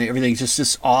 and everything just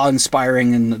this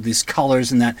awe-inspiring, and these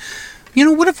colors and that.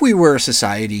 What if we were a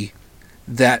society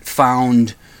that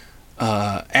found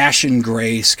ashen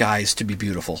gray skies to be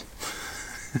beautiful.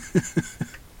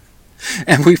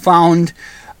 And we found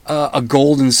a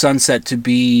golden sunset to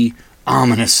be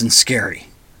ominous and scary.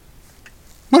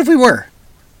 What if we were?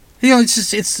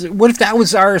 What if that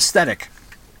was our aesthetic?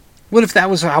 What if that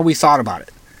was how we thought about it?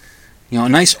 A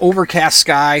nice overcast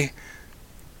sky,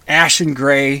 ashen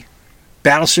gray,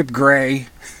 battleship gray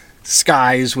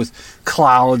skies with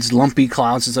clouds, lumpy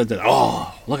clouds, and like that.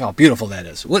 Oh, look how beautiful that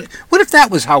is. What if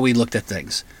that was how we looked at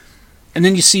things? And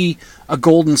then you see a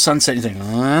golden sunset and you think,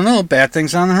 I don't know, bad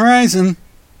things on the horizon.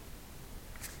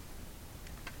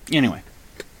 Anyway.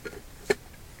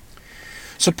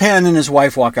 So Penn and his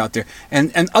wife walk out there,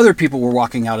 and other people were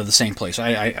walking out of the same place.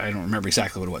 I don't remember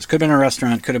exactly what it was. Could have been a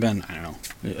restaurant, could have been, I don't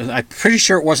know. I'm pretty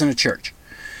sure it wasn't a church.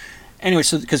 Anyway,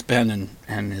 so because Ben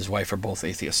and his wife are both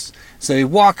atheists. So they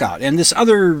walk out, and this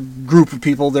other group of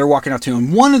people, they're walking out to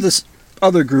him. One of this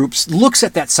other groups looks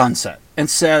at that sunset and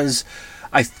says,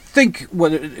 I think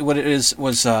what it is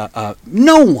was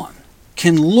no one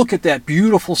can look at that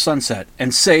beautiful sunset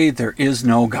and say there is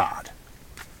no God.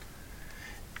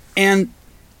 And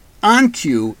on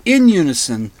cue, in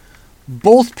unison,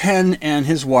 both Penn and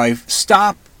his wife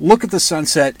stop, look at the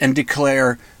sunset, and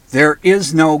declare, there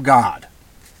is no God.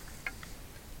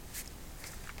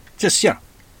 Just,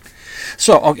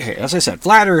 So, okay, as I said,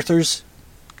 flat earthers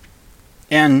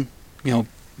and,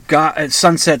 God,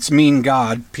 sunsets mean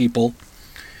God people,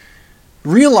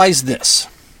 realize this.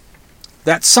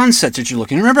 That sunset that you're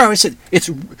looking at, remember how I said it's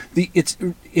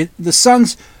the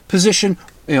sun's position,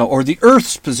 or the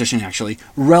Earth's position actually,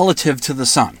 relative to the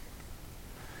sun.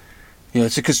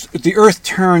 It's because the Earth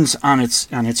turns on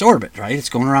its orbit, right? It's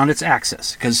going around its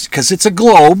axis because it's a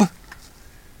globe.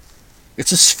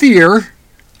 It's a sphere.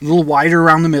 A little wider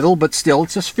around the middle, but still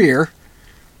it's a sphere.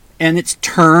 And it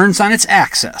turns on its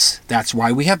axis. That's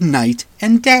why we have night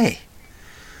and day.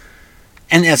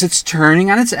 And as it's turning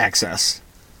on its axis,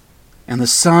 and the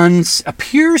sun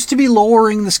appears to be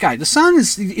lowering the sky. The sun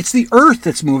it's the Earth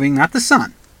that's moving, not the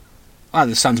sun. Well,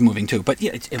 the sun's moving too, but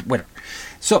whatever.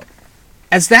 So,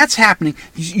 as that's happening,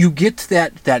 you get to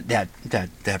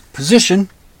that position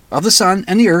of the sun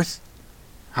and the Earth,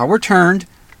 how we're turned,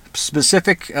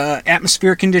 specific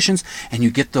atmospheric conditions, and you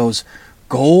get those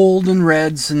golden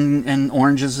reds and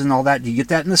oranges and all that. You get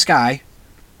that in the sky.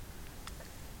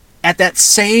 At that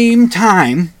same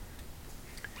time,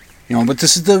 but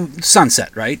this is the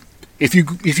sunset, right? If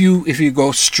you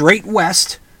go straight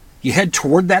west, you head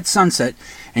toward that sunset,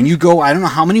 and you go, I don't know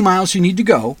how many miles you need to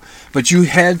go, but you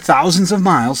head thousands of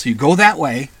miles, you go that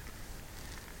way,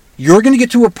 you're going to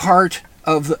get to a part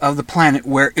of the planet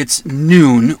where it's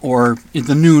noon, or in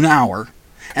the noon hour,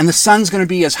 and the sun's going to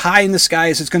be as high in the sky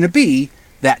as it's going to be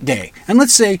that day. And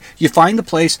let's say you find a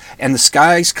place and the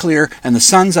sky's clear and the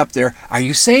sun's up there. Are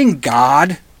you saying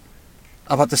God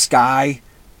about the sky,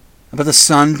 about the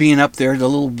sun being up there, the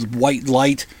little white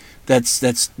light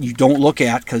that's you don't look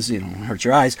at because it hurts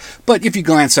your eyes? But if you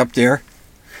glance up there,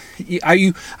 are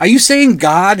you saying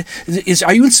God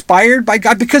are you inspired by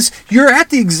God? Because you're at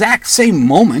the exact same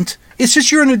moment. It's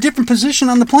just you're in a different position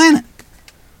on the planet.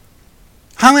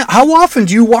 How often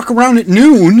do you walk around at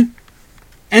noon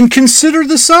and consider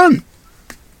the sun?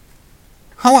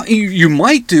 You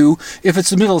might do if it's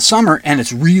the middle of summer and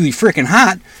it's really freaking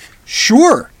hot.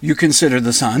 Sure, you consider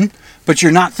the sun, but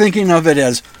you're not thinking of it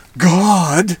as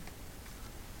God.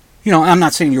 I'm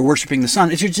not saying you're worshiping the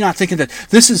sun. It's you're just not thinking that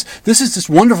this is this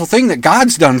wonderful thing that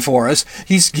God's done for us.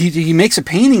 He makes a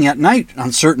painting at night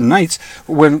on certain nights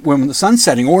when the sun's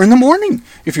setting, or in the morning.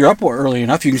 If you're up early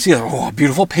enough, you can see a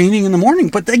beautiful painting in the morning.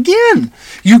 But again,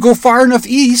 you go far enough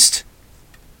east,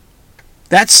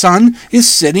 that sun is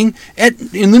sitting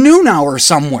in the noon hour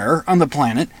somewhere on the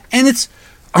planet, and it's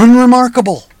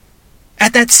unremarkable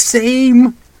at that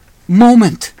same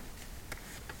moment.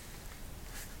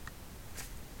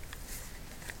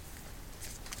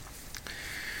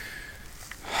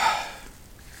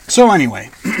 So anyway,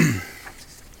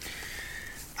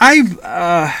 I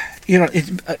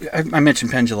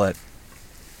mentioned Penn Jillette,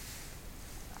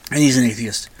 and he's an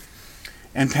atheist.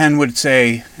 And Penn would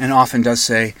say, and often does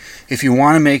say, if you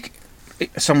want to make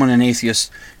someone an atheist,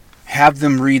 have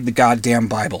them read the goddamn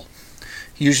Bible.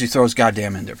 He usually throws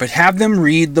goddamn in there, but have them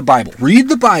read the Bible. Read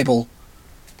the Bible,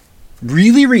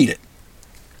 really read it,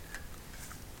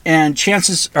 and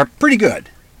chances are pretty good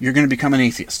you're going to become an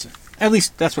atheist. At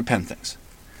least that's what Penn thinks.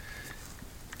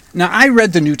 Now, I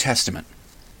read the New Testament,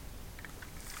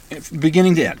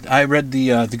 beginning to end. I read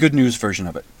the Good News version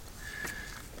of it.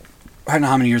 I don't know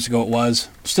how many years ago it was.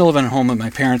 Still living at home with my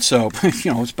parents, so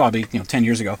it's probably 10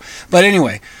 years ago. But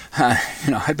anyway,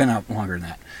 I've been out longer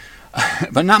than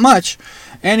that, but not much.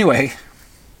 Anyway,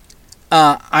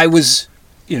 I was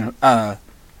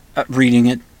reading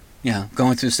it,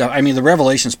 going through stuff. I mean, the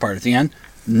Revelations part at the end,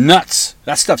 nuts.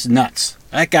 That stuff's nuts.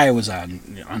 That guy was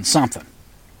on something.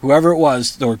 Whoever it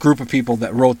was, there were a group of people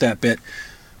that wrote that bit,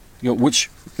 which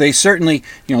they certainly,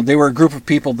 they were a group of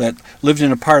people that lived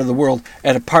in a part of the world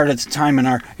at a part of the time in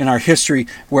our history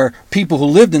where people who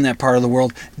lived in that part of the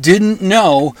world didn't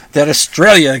know that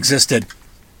Australia existed,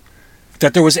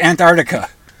 that there was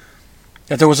Antarctica,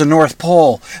 that there was a North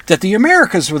Pole, that the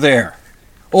Americas were there.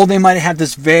 Oh, they might have had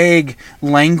this vague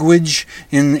language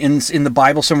in the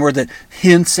Bible somewhere that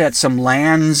hints at some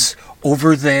lands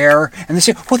over there, and they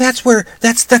say, well, that's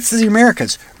the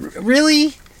Americas.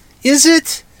 Really? Is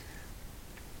it?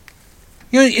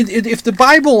 If the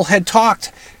Bible had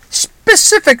talked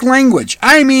specific language,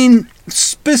 I mean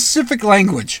specific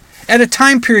language, at a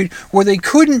time period where they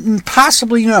couldn't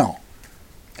possibly know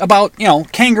about,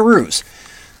 kangaroos,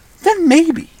 then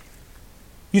maybe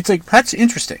you'd think, that's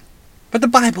interesting. But the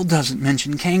Bible doesn't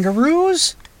mention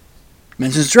kangaroos. It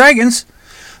mentions dragons,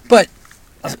 but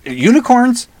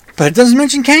unicorns, but it doesn't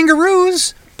mention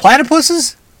kangaroos.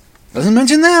 Platypuses, doesn't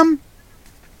mention them.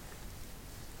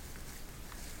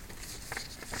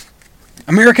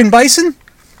 American bison,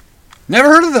 never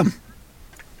heard of them.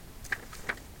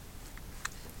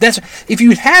 If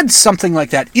you had something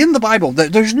like that in the Bible,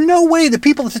 there's no way that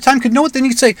people at the time could know it. Then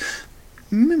you'd say,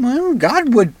 well,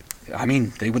 God would. I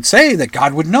mean, they would say that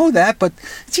God would know that, but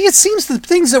gee, it seems the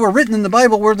things that were written in the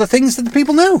Bible were the things that the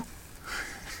people knew.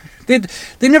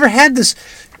 They never had this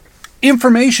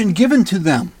information given to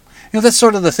them. That's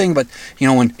sort of the thing, but,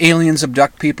 when aliens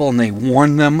abduct people and they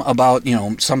warn them about,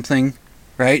 something,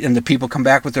 right? And the people come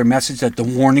back with their message that the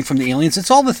warning from the aliens,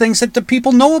 it's all the things that the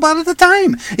people know about at the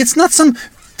time. It's not some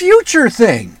future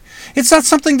thing. It's not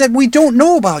something that we don't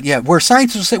know about yet, where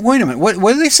scientists will say, wait a minute, what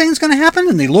are they saying is going to happen?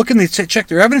 And they look and they check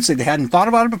their evidence. They hadn't thought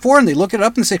about it before, and they look it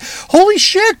up and say, holy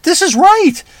shit, this is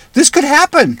right. This could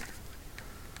happen.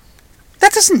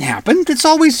 That doesn't happen. It's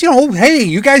always, hey,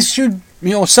 you guys should,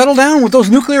 settle down with those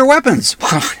nuclear weapons.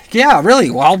 Yeah,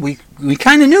 really. Well, we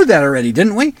kind of knew that already,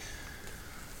 didn't we?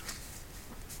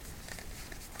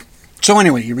 So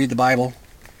anyway, you read the Bible,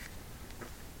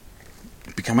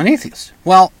 become an atheist.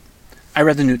 Well, I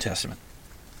read the New Testament.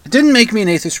 It didn't make me an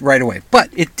atheist right away, but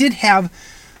it did have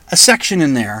a section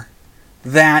in there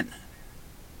that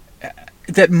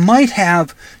might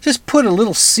have just put a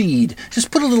little seed,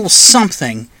 just put a little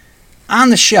something on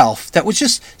the shelf that was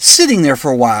just sitting there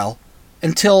for a while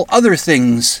until other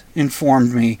things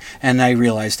informed me and I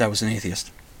realized I was an atheist.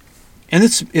 And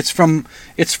it's from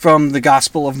the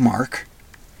Gospel of Mark,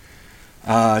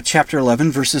 chapter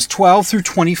 11, verses 12 through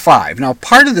 25. Now,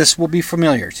 part of this will be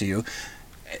familiar to you.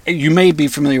 You may be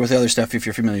familiar with the other stuff if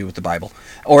you're familiar with the Bible,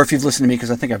 or if you've listened to me,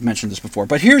 because I think I've mentioned this before.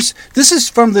 But this is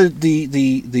from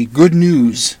the Good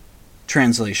News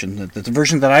translation, the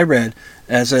version that I read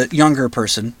as a younger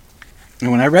person.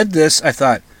 And when I read this, I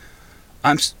thought,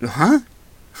 I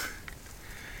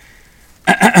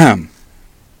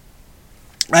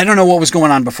don't know what was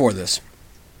going on before this,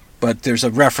 but there's a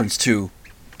reference to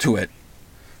it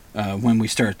when we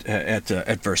start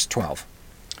at verse 12.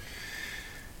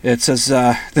 It says,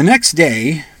 the next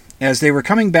day, as they were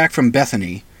coming back from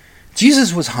Bethany,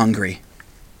 Jesus was hungry.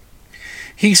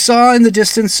 He saw in the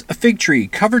distance a fig tree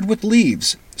covered with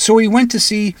leaves, so he went to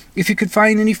see if he could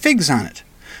find any figs on it.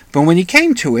 But when he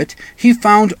came to it, he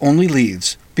found only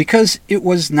leaves, because it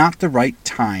was not the right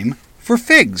time for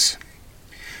figs.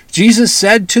 Jesus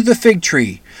said to the fig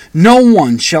tree, "No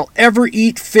one shall ever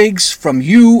eat figs from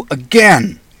you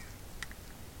again."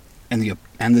 And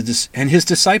his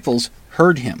disciples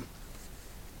heard him.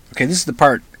 Okay, this is the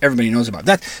part everybody knows about.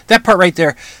 That part right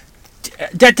there,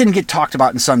 that didn't get talked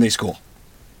about in Sunday school,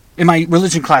 in my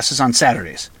religion classes on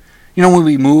Saturdays. You know, when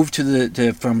we moved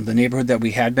from the neighborhood that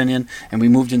we had been in, and we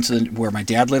moved into where my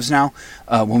dad lives now,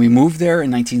 when we moved there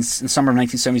in summer of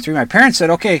 1973, my parents said,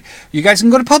 "Okay, you guys can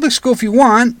go to public school if you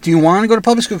want. Do you want to go to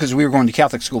public school?" Because we were going to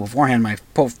Catholic school beforehand. My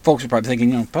folks were probably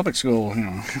thinking, public school,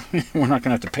 we're not going to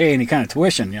have to pay any kind of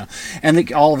tuition,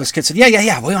 And all of us kids said,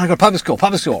 yeah, we want to go to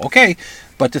public school, okay.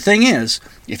 But the thing is,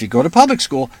 if you go to public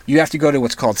school, you have to go to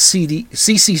what's called CCD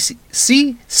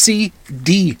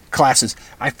classes.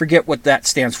 I forget what that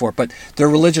stands for, but they're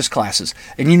religious classes.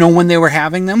 And you know when they were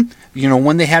having them? You know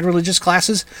when they had religious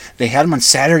classes? They had them on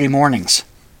Saturday mornings.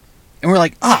 And we're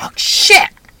like, oh, shit!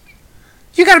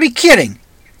 You gotta be kidding!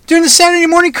 During the Saturday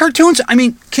morning cartoons? I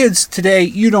mean, kids today,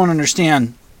 you don't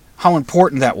understand how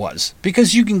important that was.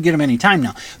 Because you can get them anytime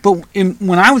now. But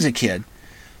when I was a kid,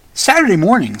 Saturday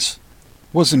mornings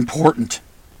was important.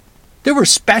 There were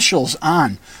specials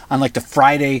on like the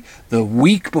Friday, the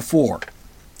week before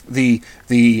the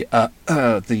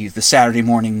Saturday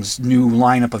morning's new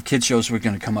lineup of kids shows were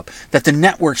going to come up. That the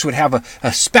networks would have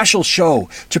a special show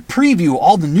to preview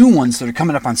all the new ones that are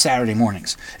coming up on Saturday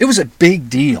mornings. It was a big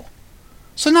deal.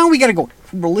 So now we got to go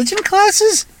religion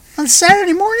classes on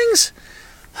Saturday mornings?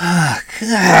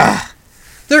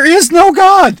 There is no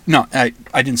God. No, I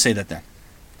didn't say that then.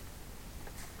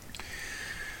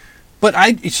 But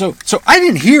I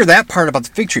didn't hear that part about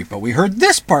the fig tree, but we heard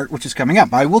this part, which is coming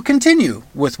up. I will continue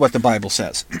with what the Bible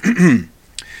says.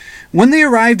 When they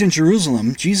arrived in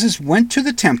Jerusalem, Jesus went to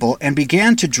the temple and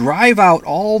began to drive out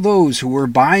all those who were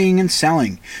buying and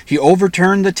selling. He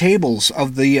overturned the tables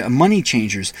of the money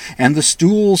changers and the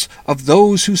stools of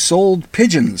those who sold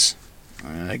pigeons.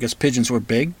 I guess pigeons were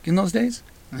big in those days.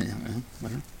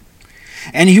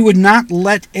 And he would not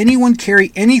let anyone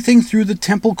carry anything through the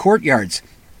temple courtyards.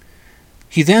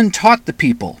 He then taught the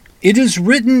people, "It is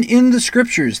written in the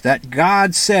scriptures that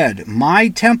God said, 'My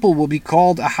temple will be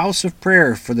called a house of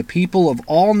prayer for the people of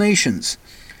all nations,'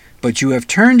 but you have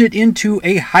turned it into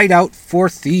a hideout for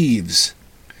thieves."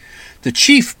 The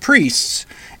chief priests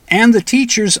and the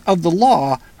teachers of the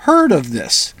law heard of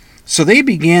this, so they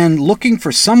began looking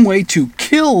for some way to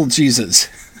kill Jesus.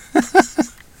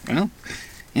 Well,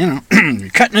 you're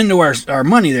cutting into our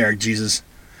money there, Jesus.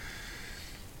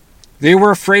 They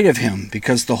were afraid of him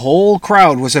because the whole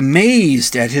crowd was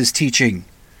amazed at his teaching.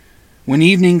 When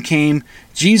evening came,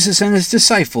 Jesus and his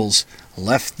disciples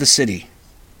left the city.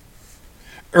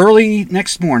 Early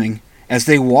next morning, as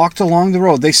they walked along the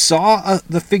road, they saw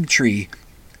the fig tree.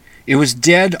 It was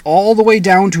dead all the way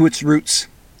down to its roots.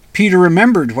 Peter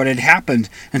remembered what had happened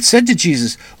and said to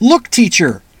Jesus, "Look,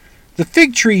 teacher, the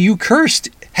fig tree you cursed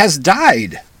has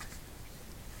died."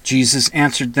 Jesus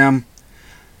answered them,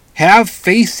 "Have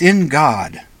faith in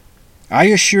God. I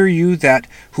assure you that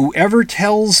whoever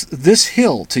tells this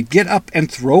hill to get up and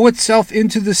throw itself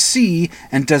into the sea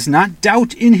and does not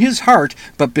doubt in his heart,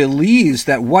 but believes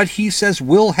that what he says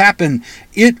will happen,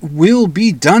 it will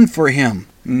be done for him."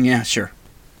 Yeah, sure.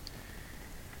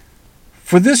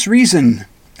 For this reason,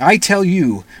 I tell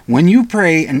you, when you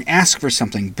pray and ask for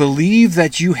something, believe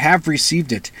that you have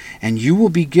received it, and you will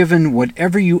be given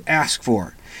whatever you ask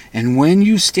for. And when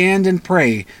you stand and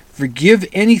pray, forgive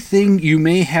anything you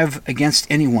may have against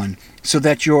anyone, so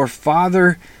that your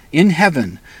Father in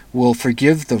heaven will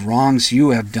forgive the wrongs you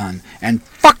have done. And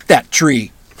fuck that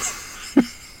tree.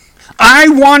 I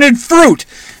wanted fruit.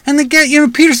 And the guy,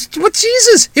 Peter said, "What,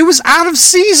 Jesus? It was out of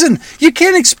season. You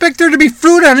can't expect there to be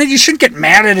fruit on it. You shouldn't get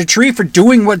mad at a tree for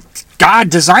doing what God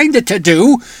designed it to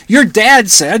do. Your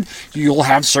dad said you'll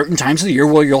have certain times of the year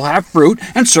where you'll have fruit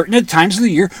and certain times of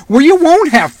the year where you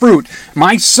won't have fruit.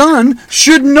 My son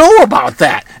should know about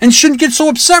that and shouldn't get so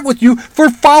upset with you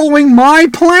for following my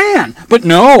plan." But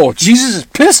no, Jesus is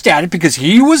pissed at it because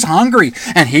he was hungry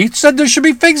and he said there should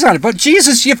be figs on it. But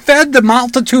Jesus, you fed the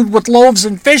multitude with loaves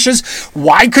and fishes.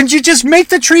 Why couldn't you just make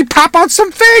the tree pop out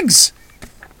some figs?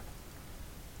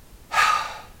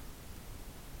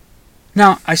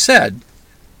 Now, I said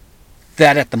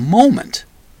that at the moment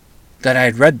that I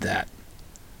had read that,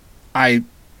 I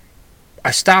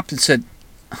stopped and said,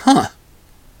 I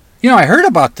heard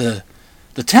about the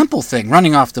temple thing,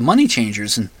 running off the money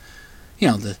changers and,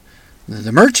 the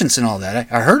merchants and all that.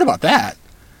 I heard about that.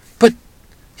 But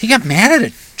he got mad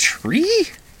at a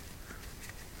tree?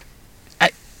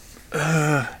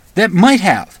 That might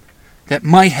have. that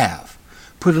might have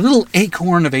put a little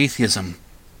acorn of atheism,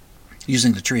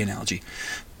 using the tree analogy,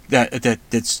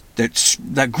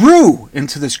 that grew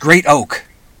into this great oak.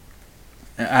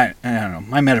 I don't know.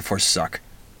 My metaphors suck.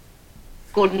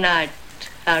 Good night,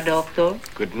 Herr Doctor.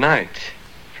 Good night,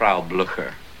 Frau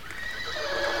Blucher.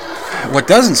 What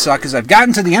doesn't suck is I've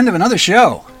gotten to the end of another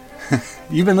show.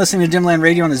 You've been listening to Dimland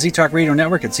Radio on the Z-Talk Radio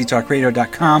Network at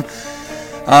ztalkradio.com.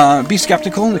 Be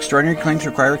skeptical, and extraordinary claims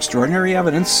require extraordinary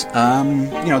evidence.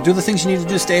 Do the things you need to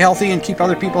do to stay healthy and keep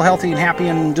other people healthy and happy,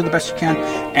 and do the best you can.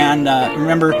 And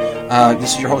remember,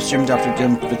 this is your host, Dr.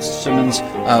 Dim Fitzsimmons,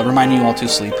 reminding you all to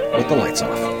sleep with the lights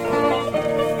off.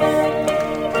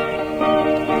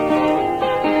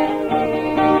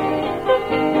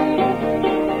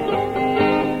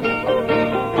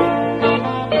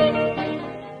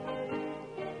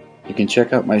 You can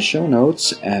check out my show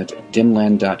notes at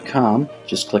dimland.com.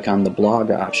 Just click on the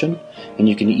blog option, and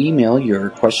you can email your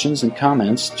questions and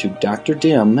comments to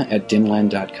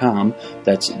drdim@dimland.com.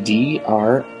 That's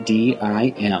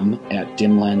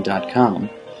drdim@dimland.com.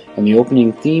 And the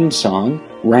opening theme song,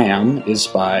 Ram, is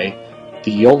by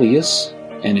Theolius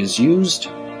and is used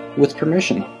with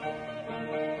permission.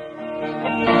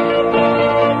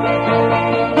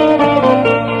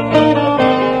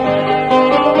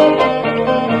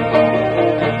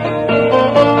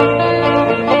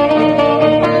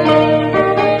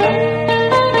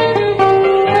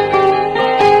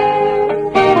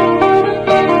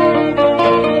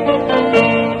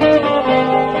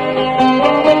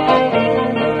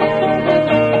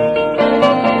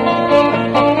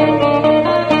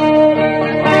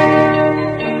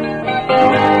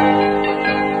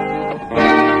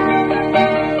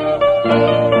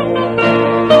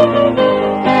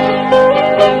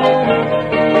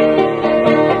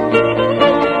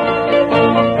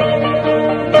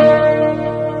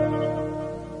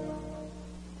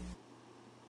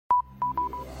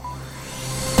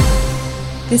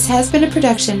 This has been a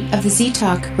production of the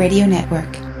Z-Talk Radio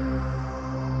Network.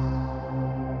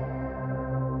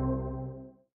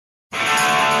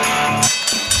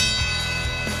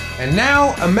 And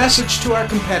now, a message to our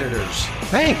competitors.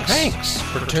 Thanks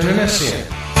for tuning us in.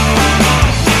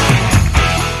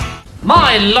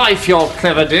 My life, you're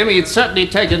clever, Dim. You'd certainly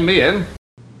taken me in.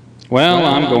 Well,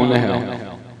 I'm going to hell.